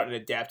branched out and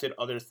adapted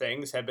other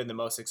things have been the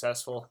most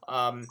successful.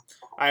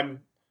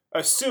 I'm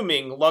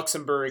assuming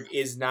Luxembourg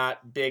is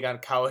not big on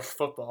college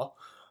football.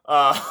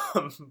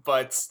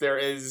 But there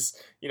is,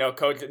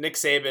 Coach Nick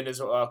Saban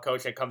is a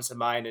coach that comes to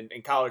mind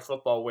in college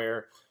football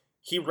where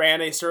he ran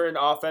a certain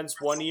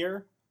offense one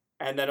year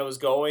and then it was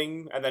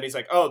going, and then he's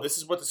like, oh, this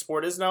is what the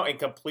sport is now, and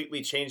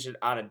completely changed it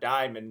on a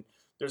dime. And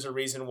there's a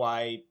reason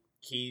why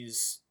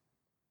he's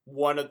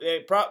one of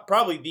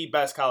probably the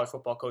best college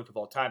football coach of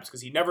all time,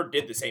 because he never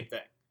did the same thing.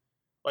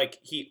 Like,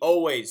 he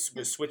always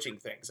was switching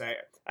things. I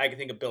can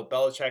think of Bill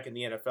Belichick in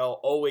the NFL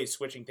always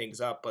switching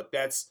things up, but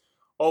that's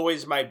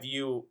always my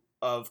view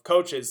of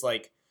coaches,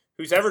 like,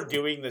 who's ever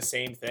doing the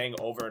same thing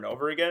over and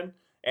over again,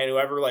 and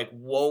whoever like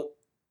won't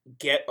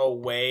get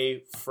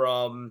away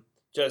from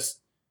just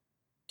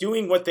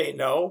doing what they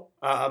know.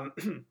 I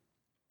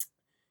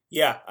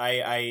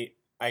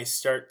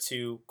start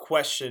to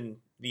question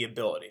the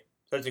ability.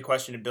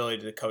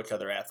 To coach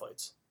other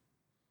athletes.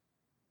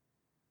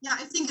 Yeah,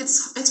 I think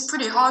it's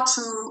pretty hard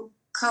to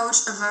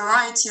coach a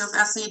variety of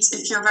athletes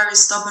if you're very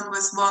stubborn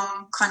with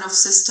one kind of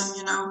system,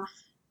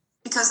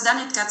 because then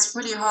it gets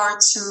really hard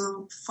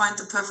to find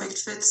the perfect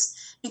fit.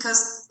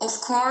 Because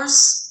of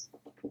course,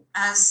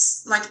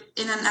 as like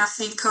in an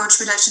athlete coach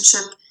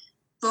relationship,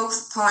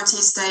 both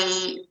parties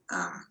they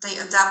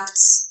adapt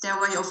their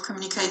way of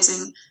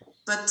communicating,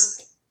 but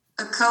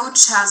a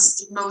coach has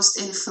the most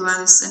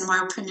influence, in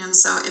my opinion.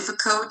 So if a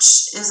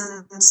coach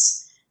isn't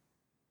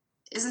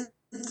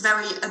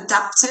very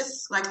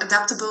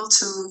adaptable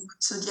to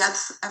the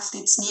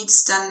athlete's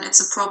needs, then it's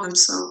a problem.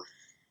 So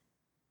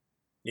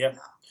Yeah.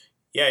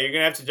 Yeah, you're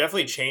gonna have to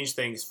definitely change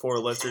things for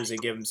lifters in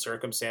given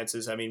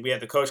circumstances. I mean, we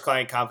had the Coach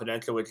Client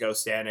Confidential with Joe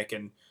Stanek,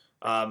 and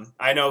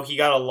I know he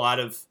got a lot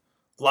of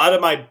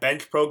my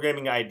bench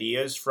programming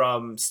ideas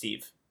from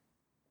Steve.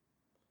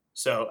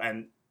 So,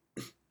 and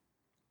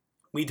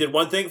we did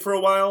one thing for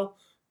a while.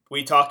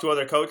 We talked to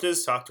other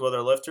coaches, talked to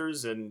other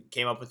lifters, and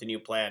came up with a new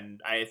plan.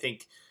 I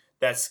think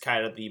that's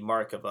kind of the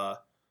mark of a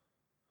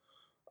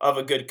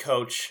good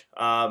coach.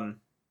 How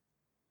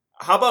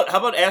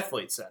about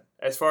athletes then?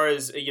 As far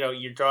as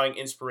you're drawing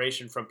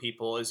inspiration from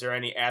people. Is there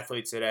any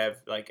athletes that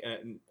have like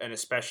an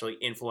especially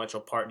influential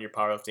part in your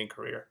powerlifting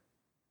career?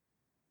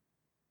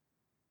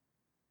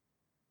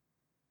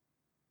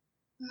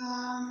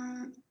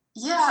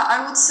 Yeah,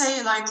 I would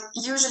say like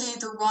usually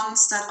the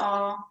ones that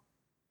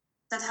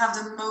have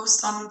the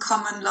most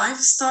uncommon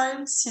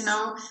lifestyles.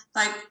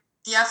 Like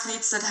the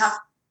athletes that have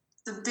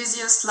the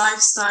busiest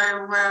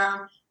lifestyle,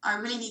 where I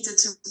really needed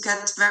to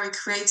get very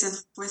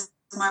creative with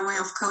my way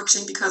of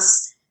coaching,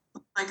 because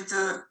like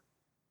the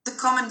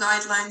common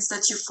guidelines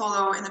that you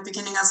follow in the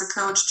beginning as a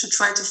coach to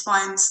try to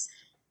find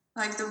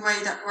like the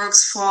way that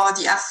works for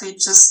the athlete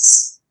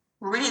just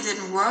really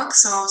didn't work.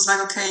 So I was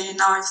like, okay,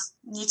 now I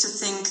need to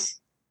think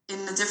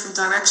in a different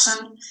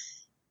direction.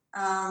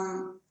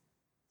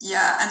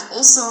 Yeah, and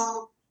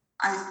also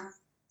I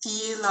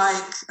feel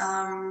like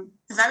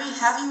very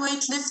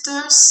heavyweight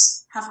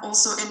lifters have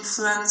also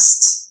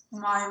influenced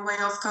my way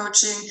of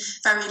coaching.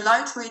 Very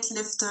lightweight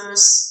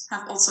lifters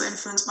have also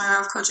influenced my way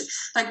of coaching.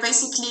 Like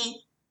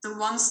basically the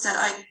ones that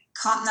I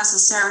can't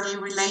necessarily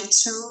relate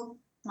to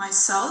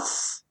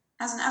myself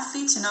as an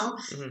athlete,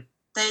 Mm-hmm.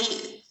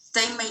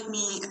 they made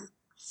me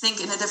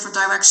think in a different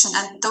direction,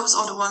 and those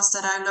are the ones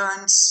that I've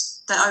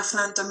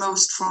learned the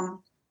most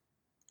from.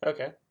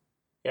 Okay.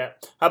 Yeah.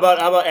 How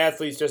about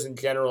athletes just in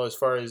general, as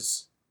far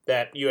as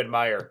that you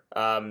admire?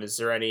 Is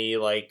there any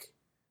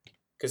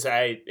because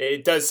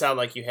it does sound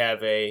like you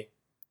have a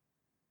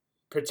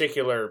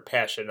particular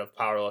passion of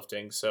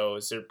powerlifting. So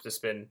has there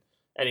just been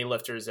any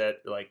lifters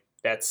that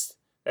that's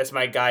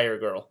my guy or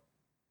girl?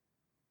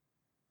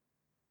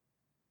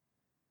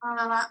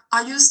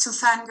 I used to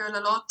fangirl a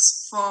lot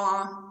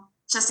for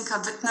Jessica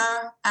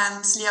Bittner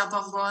and Leah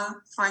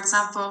Bavoil, for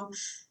example.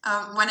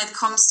 When it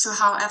comes to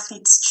how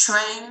athletes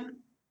train,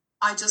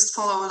 I just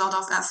follow a lot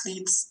of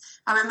athletes.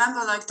 I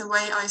remember like the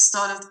way I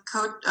started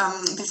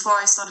before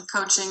I started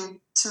coaching,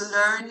 to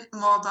learn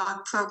more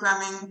about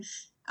programming.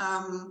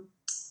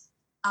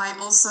 I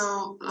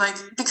also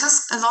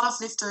because a lot of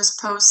lifters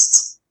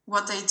post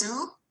what they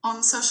do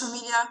on social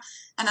media,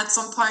 and at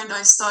some point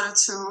I started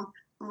to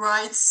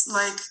write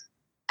like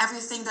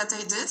everything that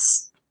they did.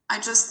 I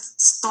just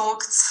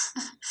stalked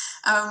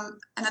an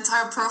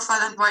entire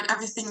profile and write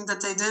everything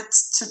that they did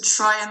to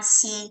try and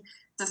see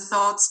the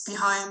thoughts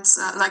behind,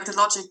 the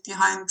logic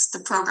behind the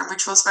program,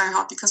 which was very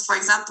hard because, for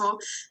example,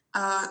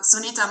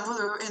 Gaby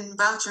Muller in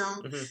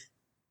Belgium, Mm-hmm.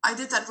 I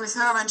did that with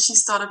her when she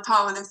started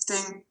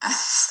powerlifting.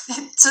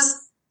 It just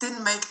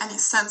didn't make any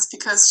sense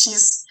because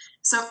she's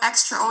so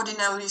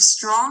extraordinarily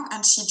strong,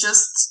 and she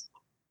just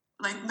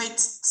made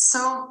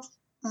so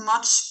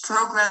much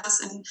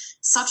progress in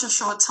such a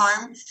short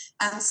time,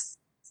 and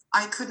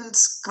I couldn't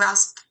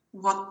grasp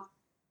what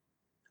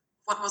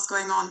was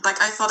going on.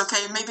 Like I thought,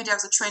 okay, maybe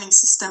there's a training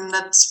system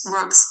that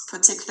works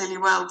particularly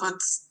well, but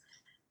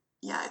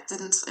yeah, it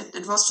didn't.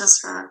 It was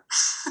just her.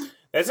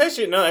 That's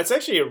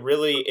actually a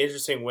really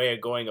interesting way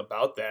of going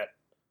about that.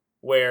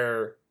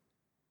 Where,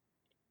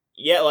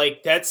 yeah,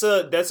 like that's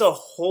a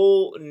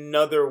whole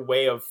nother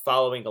way of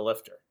following a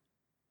lifter.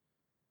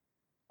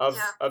 Of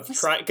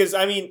trying, because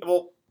I mean,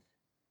 well,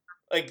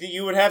 like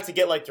you would have to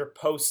get like their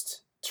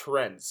post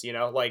trends,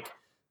 like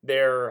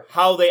their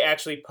how they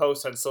actually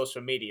post on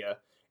social media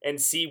and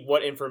see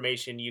what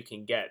information you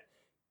can get.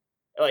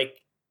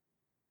 Like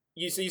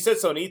you said,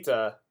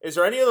 Sonita. Is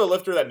there any other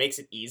lifter that makes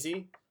it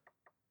easy?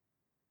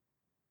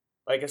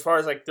 Like as far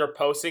as like their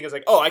posting is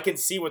like, oh, I can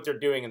see what they're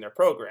doing in their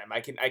program.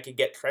 I can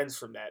get trends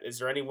from that. Is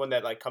there anyone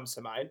that like comes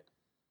to mind?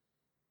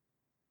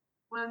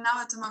 Well, now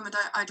at the moment,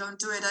 I don't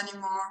do it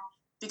anymore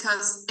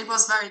because it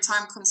was very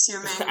time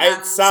consuming.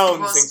 It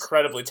sounds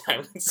incredibly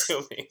time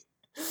consuming.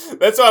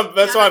 That's why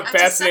I'm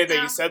fascinated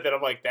that you said that.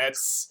 I'm like,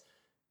 that's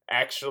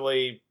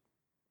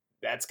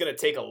gonna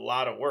take a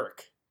lot of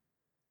work.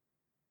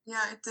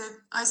 Yeah, it did.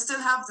 I still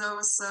have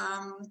those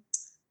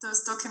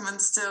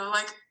documents still.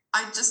 Like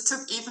I just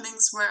took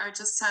evenings where I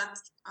just sat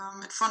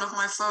in front of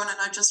my phone and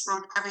I just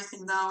wrote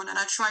everything down, and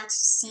I tried to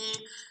see.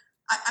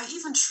 I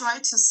even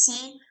tried to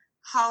see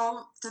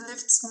how the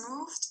lifts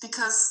moved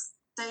because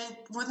they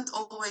wouldn't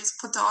always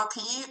put the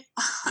RPE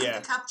on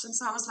the caption.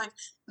 So I was like,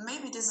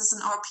 maybe this is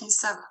an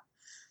RP7.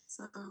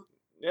 So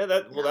yeah,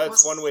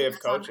 that's one way of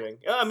coaching.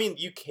 I mean,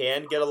 you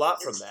can get a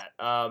lot from that.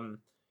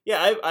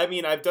 Yeah, I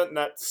mean, I've done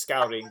not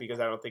scouting because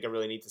I don't think I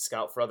really need to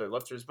scout for other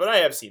lifters, but I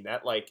have seen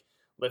that, like,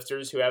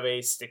 lifters who have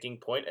a sticking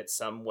point at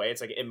some way.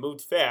 It's like it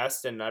moved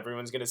fast, and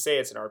everyone's going to say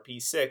it's an RP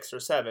 6 or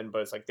 7,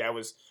 but it's like that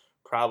was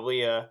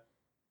probably a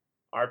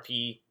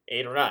RP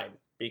 8 or 9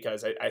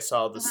 because I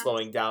saw the Mhm.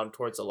 slowing down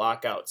towards the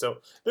lockout.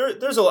 So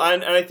there's a lot,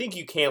 and I think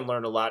you can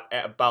learn a lot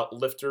about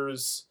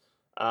lifters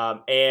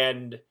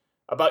and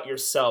about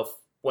yourself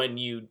when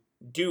you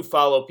do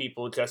follow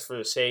people just for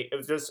the sake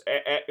of just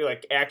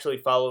like actually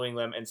following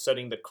them and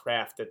studying the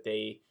craft that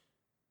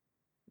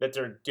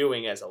they're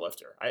doing as a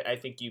lifter. I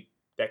think you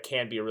that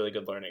can be a really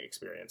good learning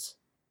experience.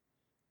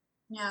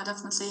 Yeah,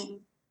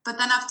 definitely. But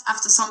then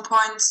after some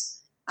point,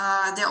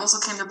 there also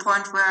came the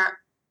point where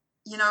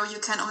you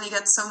can only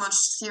get so much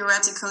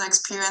theoretical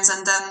experience,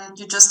 and then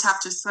you just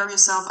have to throw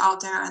yourself out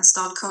there and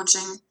start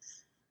coaching.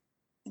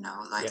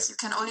 Like Yeah. you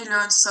can only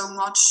learn so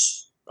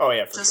much Oh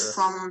yeah, for just sure.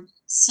 from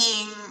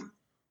seeing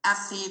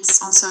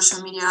athletes on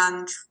social media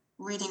and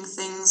reading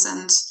things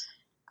and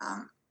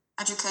um,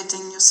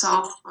 educating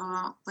yourself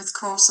with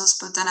courses.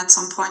 But then at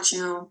some point,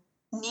 you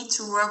need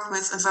to work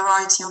with a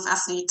variety of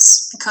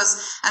athletes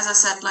because, as I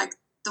said, like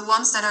the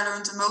ones that I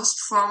learned the most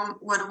from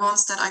were the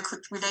ones that I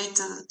could relate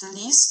the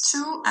least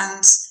to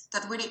and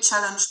that really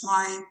challenged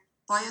my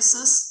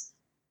biases.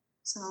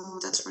 So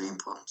that's really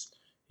important.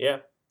 Yeah.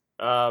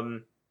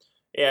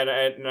 Yeah,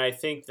 and I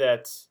think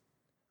that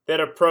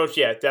approach,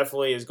 yeah,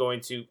 definitely is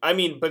going to. I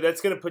mean, but that's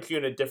going to put you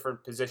in a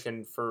different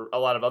position for a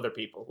lot of other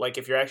people. Like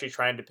if you're actually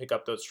trying to pick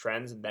up those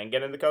trends and then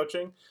get into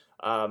coaching,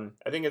 I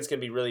think it's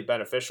going to be really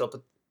beneficial.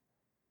 But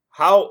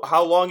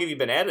how long have you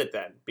been at it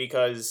then?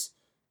 Because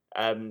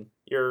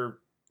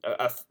you're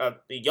a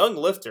young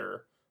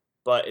lifter,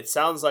 but it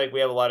sounds like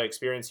we have a lot of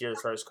experience here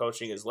as far as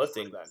coaching is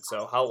lifting. Then,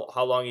 so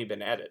how long have you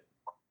been at it?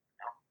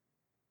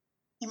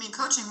 You mean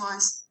coaching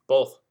wise?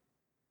 Both.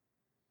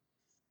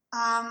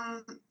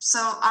 So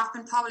I've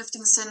been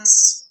powerlifting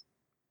since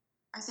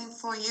I think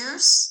 4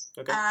 years,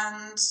 Okay.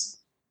 and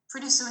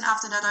pretty soon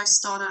after that I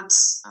started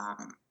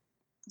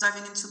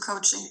diving into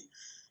coaching.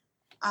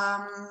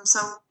 So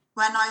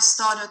when I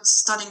started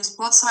studying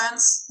sports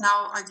science,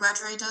 now I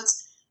graduated.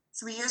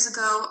 3 years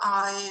ago,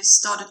 I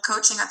started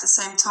coaching at the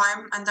same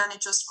time, and then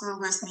it just grew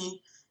with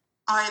me.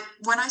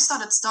 When I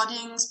started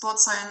studying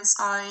sports science,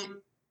 I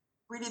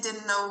really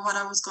didn't know what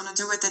I was going to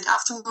do with it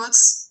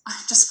afterwards. I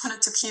just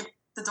wanted to keep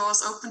the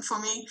doors open for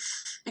me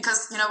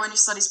because, when you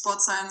study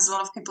sports science, a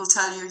lot of people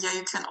tell you, yeah,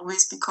 you can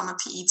always become a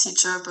PE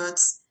teacher, but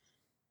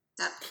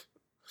that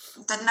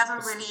that never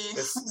really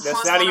That's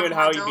was not one even of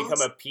my how you become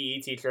goals. a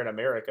PE teacher in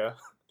America.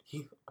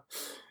 you,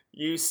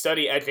 you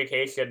study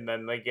education,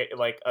 then like get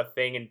like a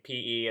thing in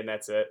PE, and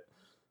that's it.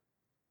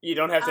 You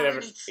don't have to Oh, have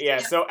really? yeah. Yeah,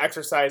 It's no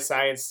exercise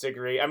science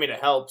degree. I mean,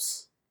 it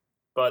helps,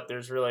 but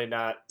there's really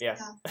not. Yeah.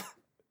 yeah.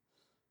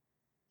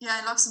 Yeah,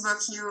 in Luxembourg,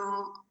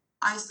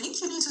 I think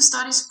you need to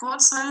study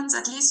sports science.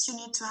 At least you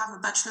need to have a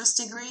bachelor's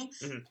degree,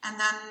 Hmm. and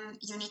then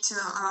you need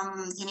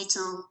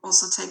to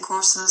also take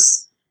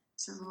courses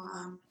to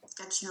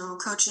get your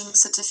coaching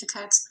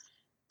certificate.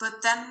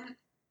 But then,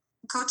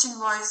 coaching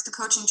wise, the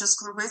coaching just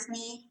grew with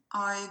me.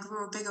 I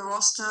grew a bigger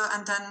roster,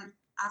 and then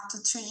after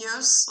 2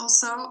 years or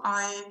so,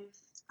 I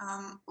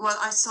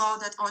saw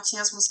that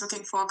RTS was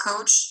looking for a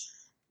coach,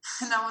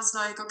 and I was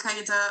like,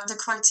 okay, the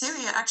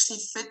criteria actually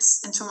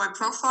fits into my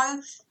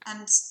profile.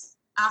 And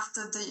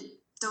after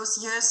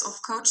those years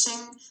of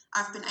coaching,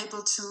 I've been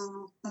able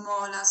to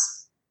more or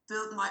less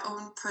build my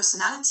own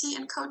personality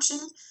in coaching.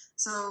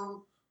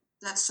 So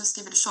let's just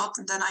give it a shot.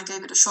 And then I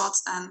gave it a shot,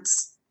 and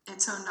it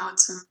turned out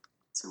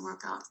to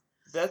work out.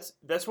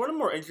 That's one of the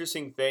more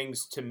interesting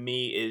things to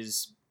me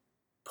is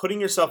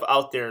putting yourself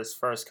out there as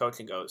far as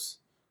coaching goes.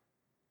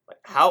 Like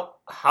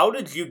how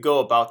did you go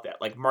about that?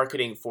 Like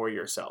marketing for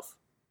yourself.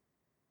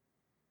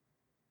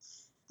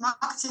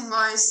 Marketing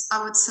wise,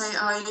 I would say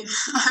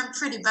I'm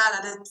pretty bad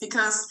at it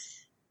because,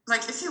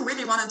 like, if you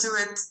really want to do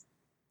it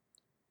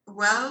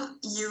well,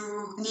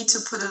 you need to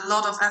put a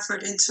lot of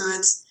effort into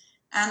it.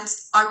 And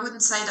I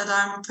wouldn't say that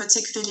I'm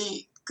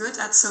particularly good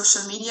at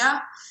social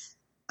media.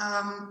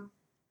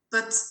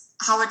 But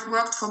how it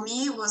worked for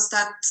me was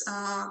that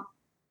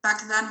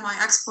back then my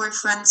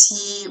ex-boyfriend,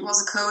 he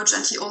was a coach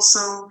and he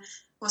also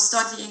was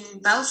studying in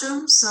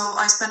Belgium. So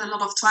I spent a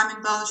lot of time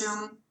in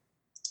Belgium.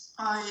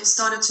 I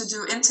started to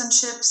do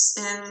internships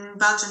in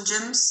Belgian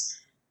gyms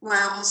where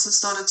I also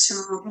started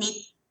to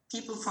meet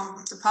people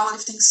from the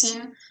powerlifting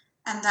scene.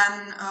 And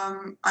then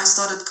I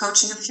started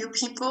coaching a few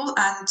people,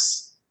 and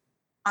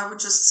I would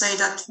just say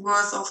that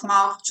word of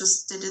mouth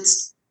just did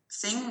its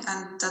thing,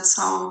 and that's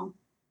how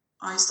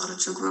I started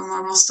to grow my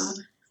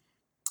roster.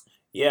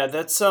 Yeah,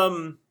 that's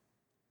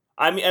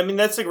I mean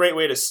that's a great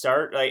way to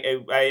start.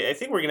 I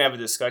think we're gonna have a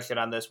discussion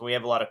on this when we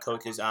have a lot of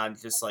coaches on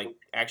just like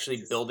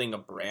actually building a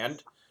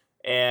brand,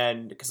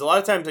 and because a lot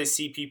of times I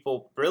see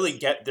people really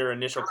get their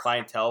initial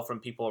clientele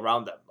from people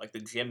around them, like the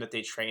gym that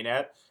they train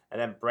at, and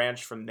then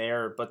branch from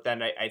there. But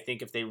then I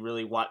think if they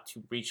really want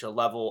to reach a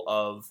level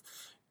of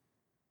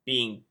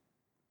being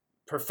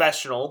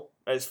professional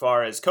as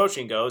far as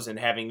coaching goes and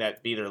having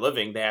that be their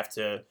living, they have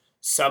to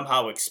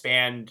somehow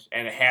expand,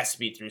 and it has to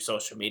be through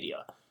social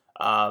media.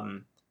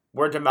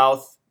 Word of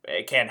mouth,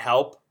 it can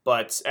help,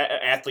 but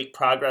athlete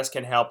progress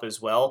can help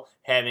as well.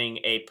 Having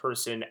a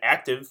person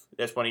active,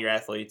 that's one of your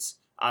athletes,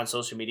 on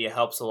social media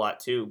helps a lot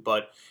too.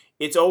 But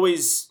it's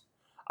always,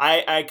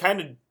 I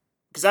kind of,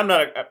 because I'm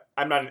not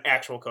an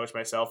actual coach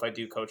myself. I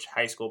do coach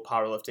high school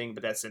powerlifting,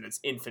 but that's in its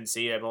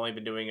infancy. I've only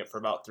been doing it for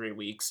about 3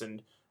 weeks,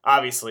 and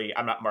obviously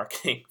I'm not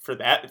marketing for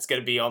that. It's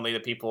going to be only the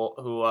people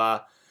who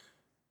are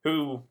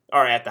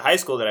at the high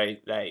school that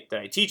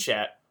I teach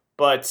at.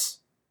 But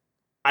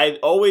I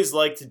always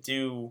like to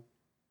do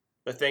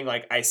the thing,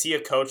 like, I see a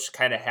coach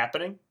kind of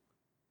happening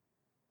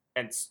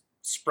and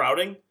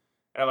sprouting,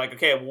 and I'm like,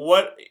 okay,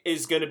 what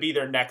is going to be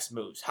their next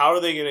moves? How are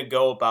they going to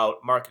go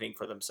about marketing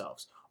for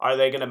themselves? Are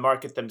they going to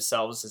market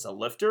themselves as a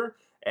lifter?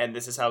 And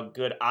this is how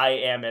good I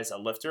am as a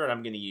lifter, and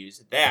I'm going to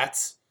use that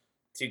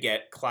to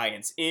get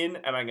clients in.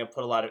 Am I going to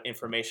put a lot of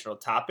informational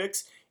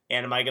topics?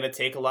 And am I going to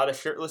take a lot of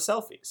shirtless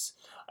selfies?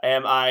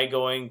 Am I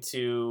going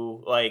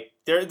to, like,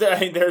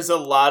 there's a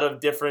lot of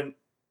different,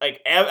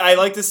 like, I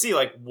like to see,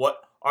 like, what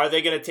are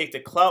they going to take, the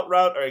clout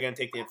route? Are they going to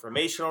take the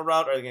informational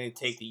route? Are they going to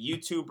take the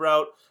YouTube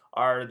route?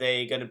 Are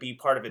they going to be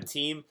part of a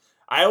team?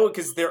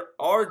 Because there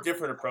are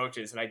different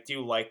approaches, and I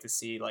do like to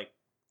see, like,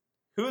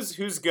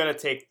 who's going to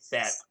take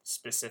that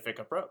specific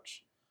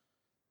approach.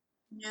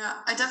 Yeah,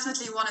 I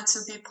definitely wanted to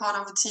be part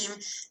of a team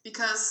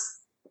because,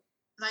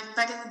 like,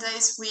 back in the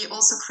days, we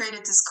also created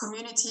this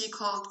community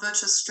called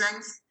Virtual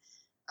Strength,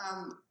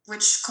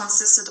 which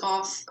consisted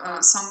of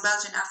some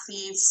Belgian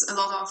athletes, a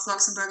lot of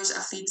Luxembourgish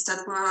athletes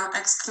that were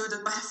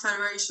excluded by the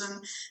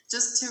federation,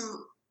 just to,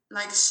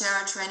 like,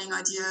 share training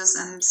ideas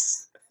and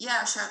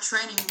share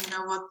training,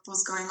 what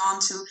was going on,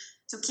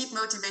 to keep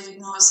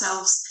motivating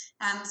ourselves.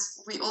 And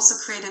we also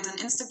created an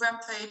Instagram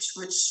page,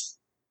 which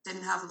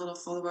didn't have a lot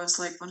of followers,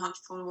 like 100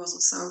 followers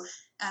or so.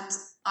 And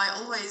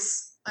I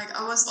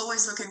was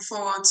always looking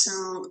forward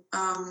to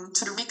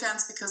the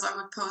weekends, because I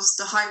would post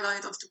the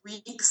highlight of the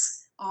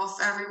weeks of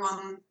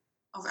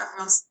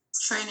everyone's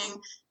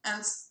training,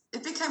 and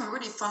it became a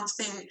really fun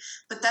thing.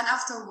 But then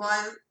after a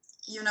while,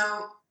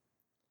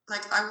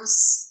 like, I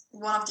was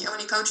one of the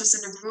only coaches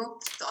in the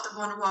group. The other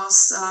one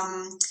was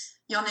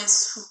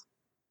Yannis, who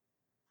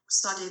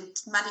studied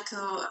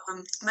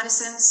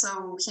medicine,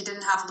 so he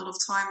didn't have a lot of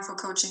time for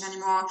coaching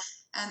anymore.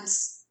 And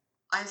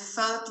I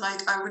felt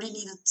like I really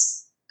needed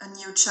a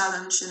new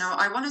challenge.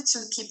 I wanted to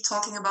keep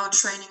talking about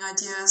training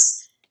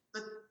ideas,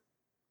 but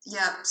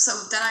so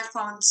then I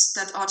found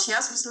that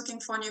RTS was looking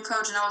for a new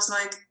coach, and I was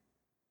like,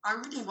 I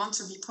really want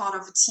to be part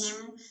of a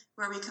team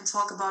where we can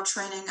talk about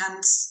training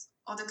and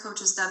other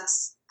coaches that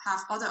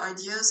have other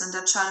ideas and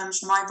that challenge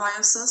my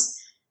biases.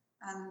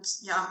 And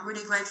I'm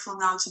really grateful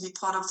now to be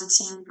part of the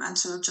team and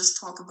to just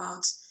talk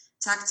about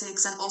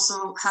tactics, and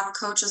also have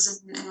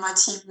coaches in my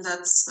team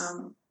that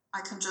I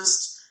can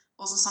just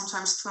also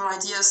sometimes throw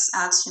ideas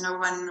at,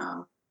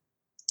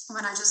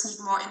 when I just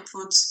need more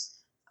input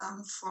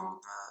from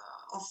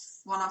of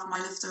one of my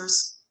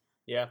lifters.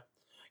 Yeah.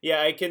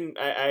 I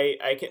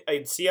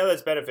see how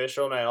that's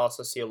beneficial, and I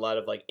also see a lot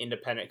of, like,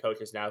 independent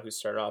coaches now who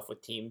start off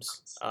with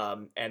teams.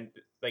 And,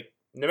 like,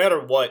 no matter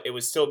what, it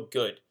was still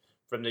good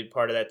from the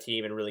part of that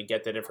team and really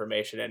get that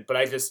information in.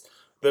 But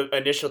the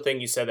initial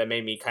thing you said that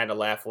made me kind of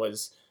laugh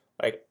was,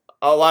 like,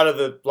 a lot of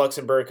the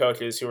Luxembourg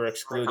coaches who were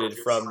excluded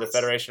from the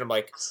federation. I'm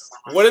like,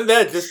 wouldn't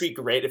that just be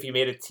great if you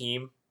made a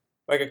team,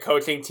 like a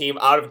coaching team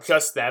out of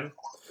just them?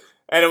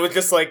 And it was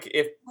just like,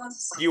 if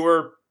you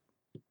were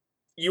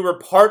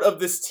part of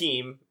this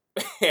team,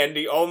 and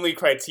the only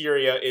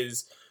criteria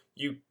is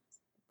you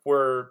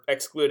were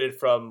excluded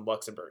from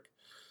Luxembourg.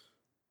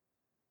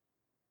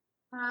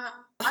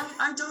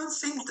 I don't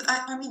think,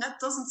 I mean, that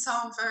doesn't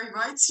sound very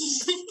right to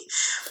me,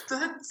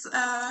 but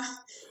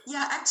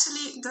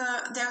actually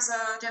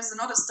there's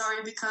another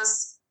story,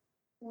 because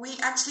we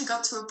actually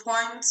got to a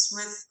point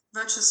with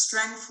Virtual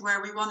Strength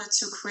where we wanted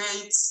to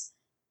create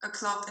a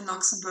club in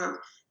Luxembourg,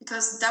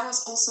 because that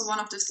was also one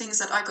of the things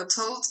that I got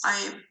told.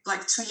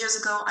 2 years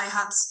ago, I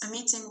had a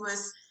meeting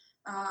with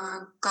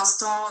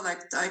Gaston,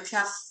 like the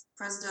IPF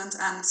president,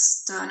 and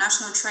the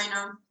national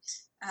trainer,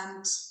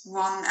 and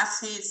one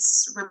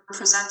athlete's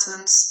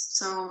representative.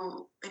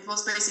 So it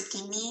was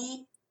basically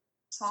me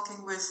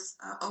talking with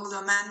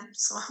older men.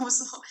 So I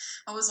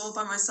was all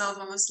by myself.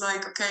 I was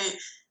like, okay,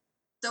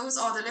 those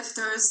are the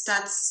lifters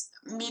that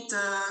meet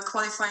the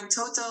qualifying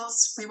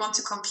totals. We want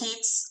to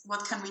compete.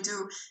 What can we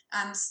do?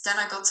 And then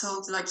I got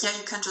told, like, you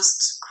can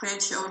just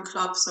create your own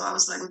club. So I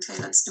was like, okay,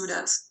 let's do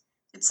that.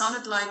 It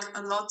sounded like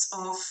a lot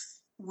of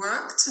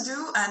work to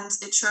do, and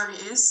it surely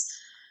is.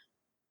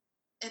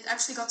 It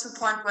actually got to a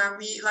point where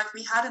we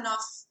had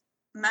enough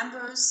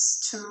members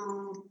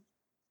to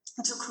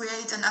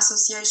create an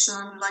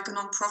association, like a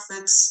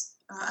non-profit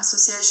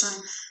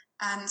association,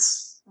 and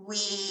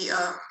we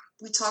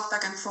talked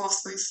back and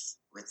forth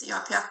with the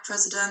IPF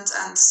president,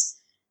 and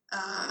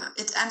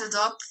it ended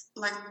up,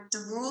 like,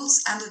 the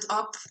rules ended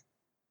up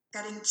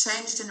getting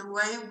changed in a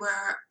way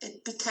where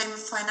it became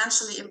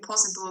financially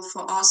impossible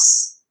for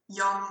us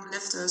young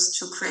lifters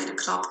to create a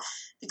club,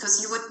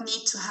 because you would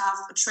need to have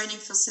a training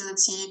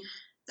facility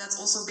that's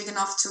also big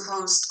enough to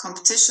host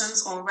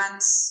competitions, or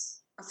rent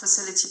a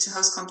facility to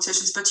host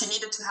competitions. But you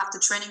needed to have the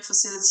training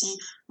facility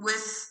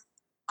with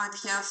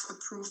IPF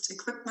approved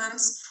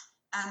equipment.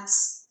 And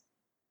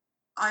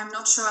I'm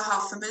not sure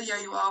how familiar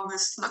you are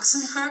with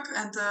Luxembourg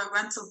and the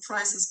rental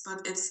prices,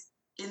 but it's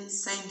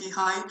insanely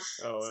high.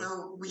 Oh,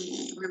 So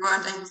we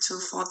weren't able to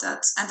afford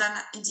that. And then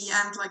in the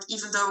end, like,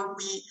 even though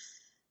we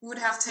would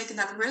have taken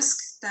that risk,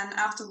 then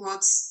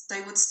afterwards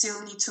they would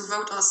still need to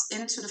vote us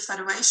into the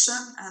federation.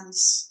 And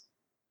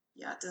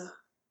yeah,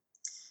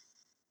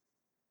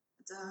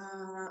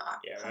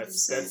 how do you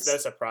say it?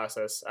 that's a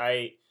process.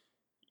 I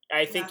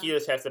think Yeah. you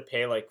just have to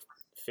pay like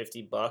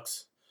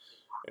 $50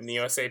 in the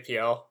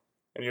USAPL,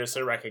 and you're just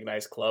a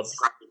recognized club.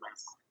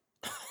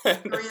 I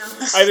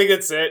think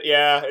that's it.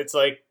 Yeah, it's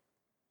like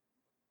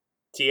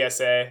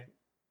TSA,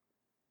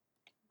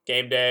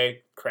 game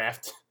day,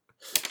 craft.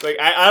 Like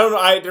I don't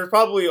know. There's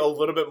probably a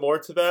little bit more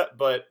to that,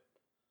 but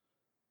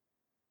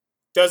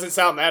doesn't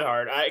sound that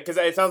hard. Because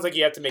it sounds like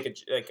you have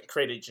to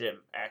create a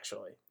gym,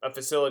 actually, a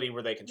facility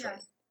where they can train.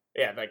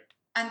 Yeah, like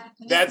And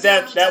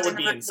that would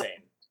be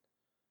insane.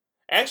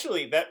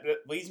 Actually, that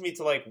leads me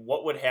to like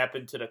what would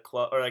happen to the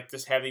club, or like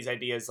just have these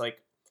ideas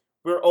like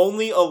we're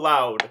only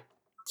allowed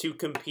to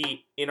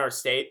compete in our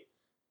state,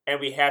 and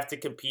we have to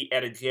compete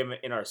at a gym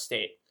in our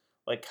state.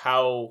 Like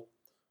how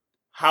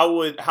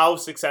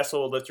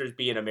successful would lifters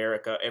be in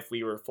America if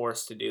we were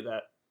forced to do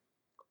that?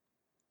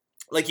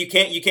 Like you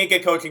can't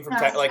get coaching from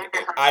like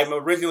I'm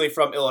originally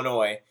from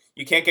Illinois.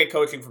 You can't get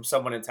coaching from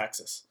someone in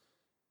Texas,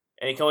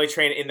 and you can only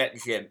train in that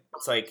gym.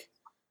 It's like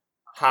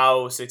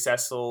how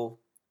successful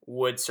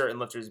would certain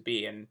lifters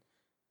be, and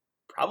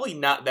probably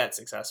not that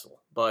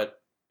successful.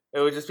 But it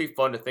would just be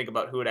fun to think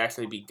about who would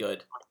actually be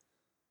good.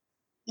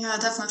 Yeah,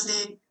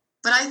 definitely.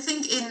 But I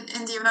think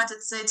in the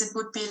United States it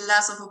would be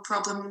less of a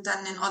problem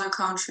than in other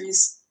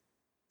countries,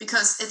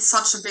 because it's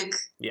such a big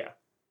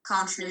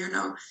country, you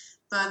know.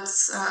 But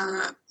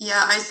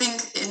I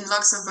think in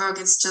Luxembourg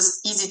it's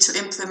just easy to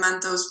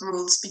implement those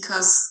rules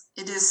because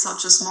it is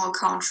such a small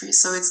country,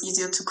 so it's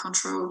easier to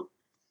control.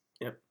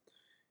 Yep.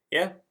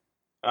 Yeah.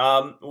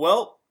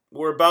 Well,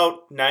 we're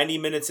about 90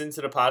 minutes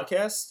into the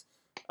podcast.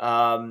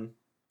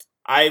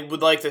 I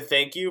would like to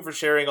thank you for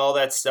sharing all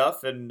that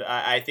stuff, and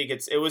I think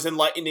it was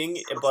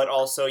enlightening, but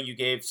also you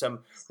gave some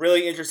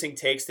really interesting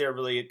takes there,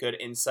 really good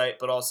insight,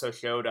 but also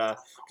showed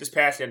just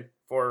passion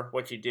for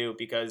what you do,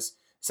 because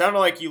it sounded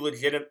like you would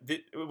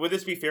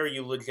this be fair,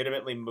 you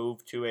legitimately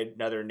moved to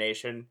another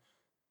nation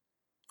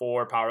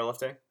for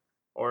powerlifting,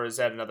 or is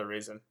that another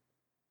reason?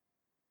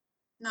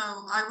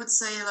 No, I would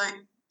say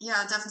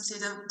definitely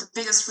the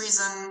biggest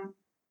reason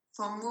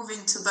for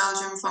moving to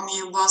Belgium for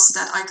me was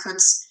that I could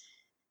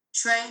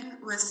train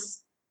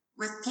with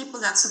people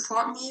that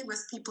support me,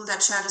 with people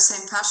that share the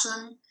same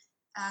passion,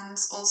 and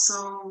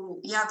also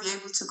be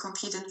able to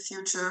compete in the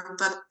future.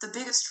 But the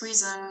biggest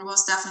reason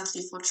was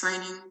definitely for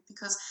training,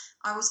 because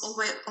I was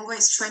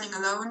always training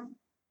alone,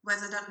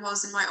 whether that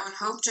was in my own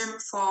home gym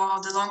for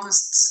the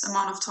longest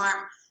amount of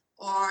time,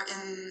 or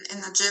in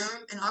a gym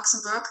in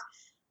Luxembourg.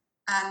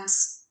 And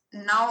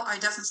now I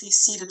definitely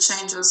see the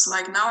changes.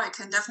 Like now I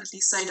can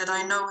definitely say that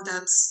I know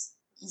that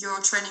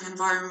your training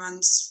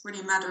environment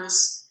really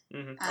matters.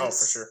 Mm-hmm. And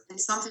for sure.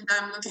 It's something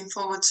that I'm looking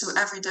forward to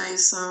every day.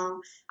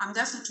 So I'm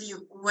definitely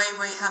way,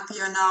 way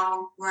happier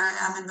now where I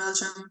am in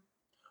Belgium.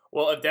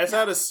 Well, if that's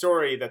not a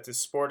story that the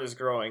sport is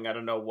growing, I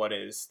don't know what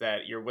is,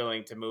 that you're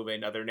willing to move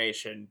another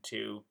nation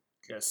to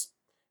just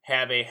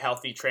have a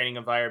healthy training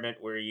environment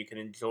where you can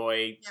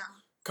enjoy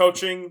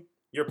coaching,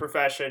 your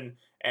profession,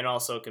 and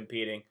also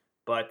competing.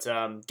 But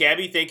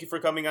Gaby, thank you for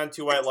coming on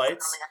Two White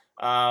Lights.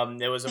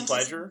 It was a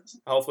pleasure.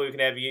 Hopefully we can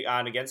have you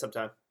on again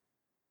sometime.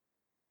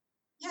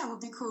 Yeah, it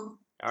would be cool.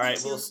 All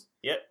right,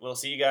 we'll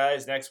see you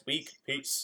guys next week. Peace.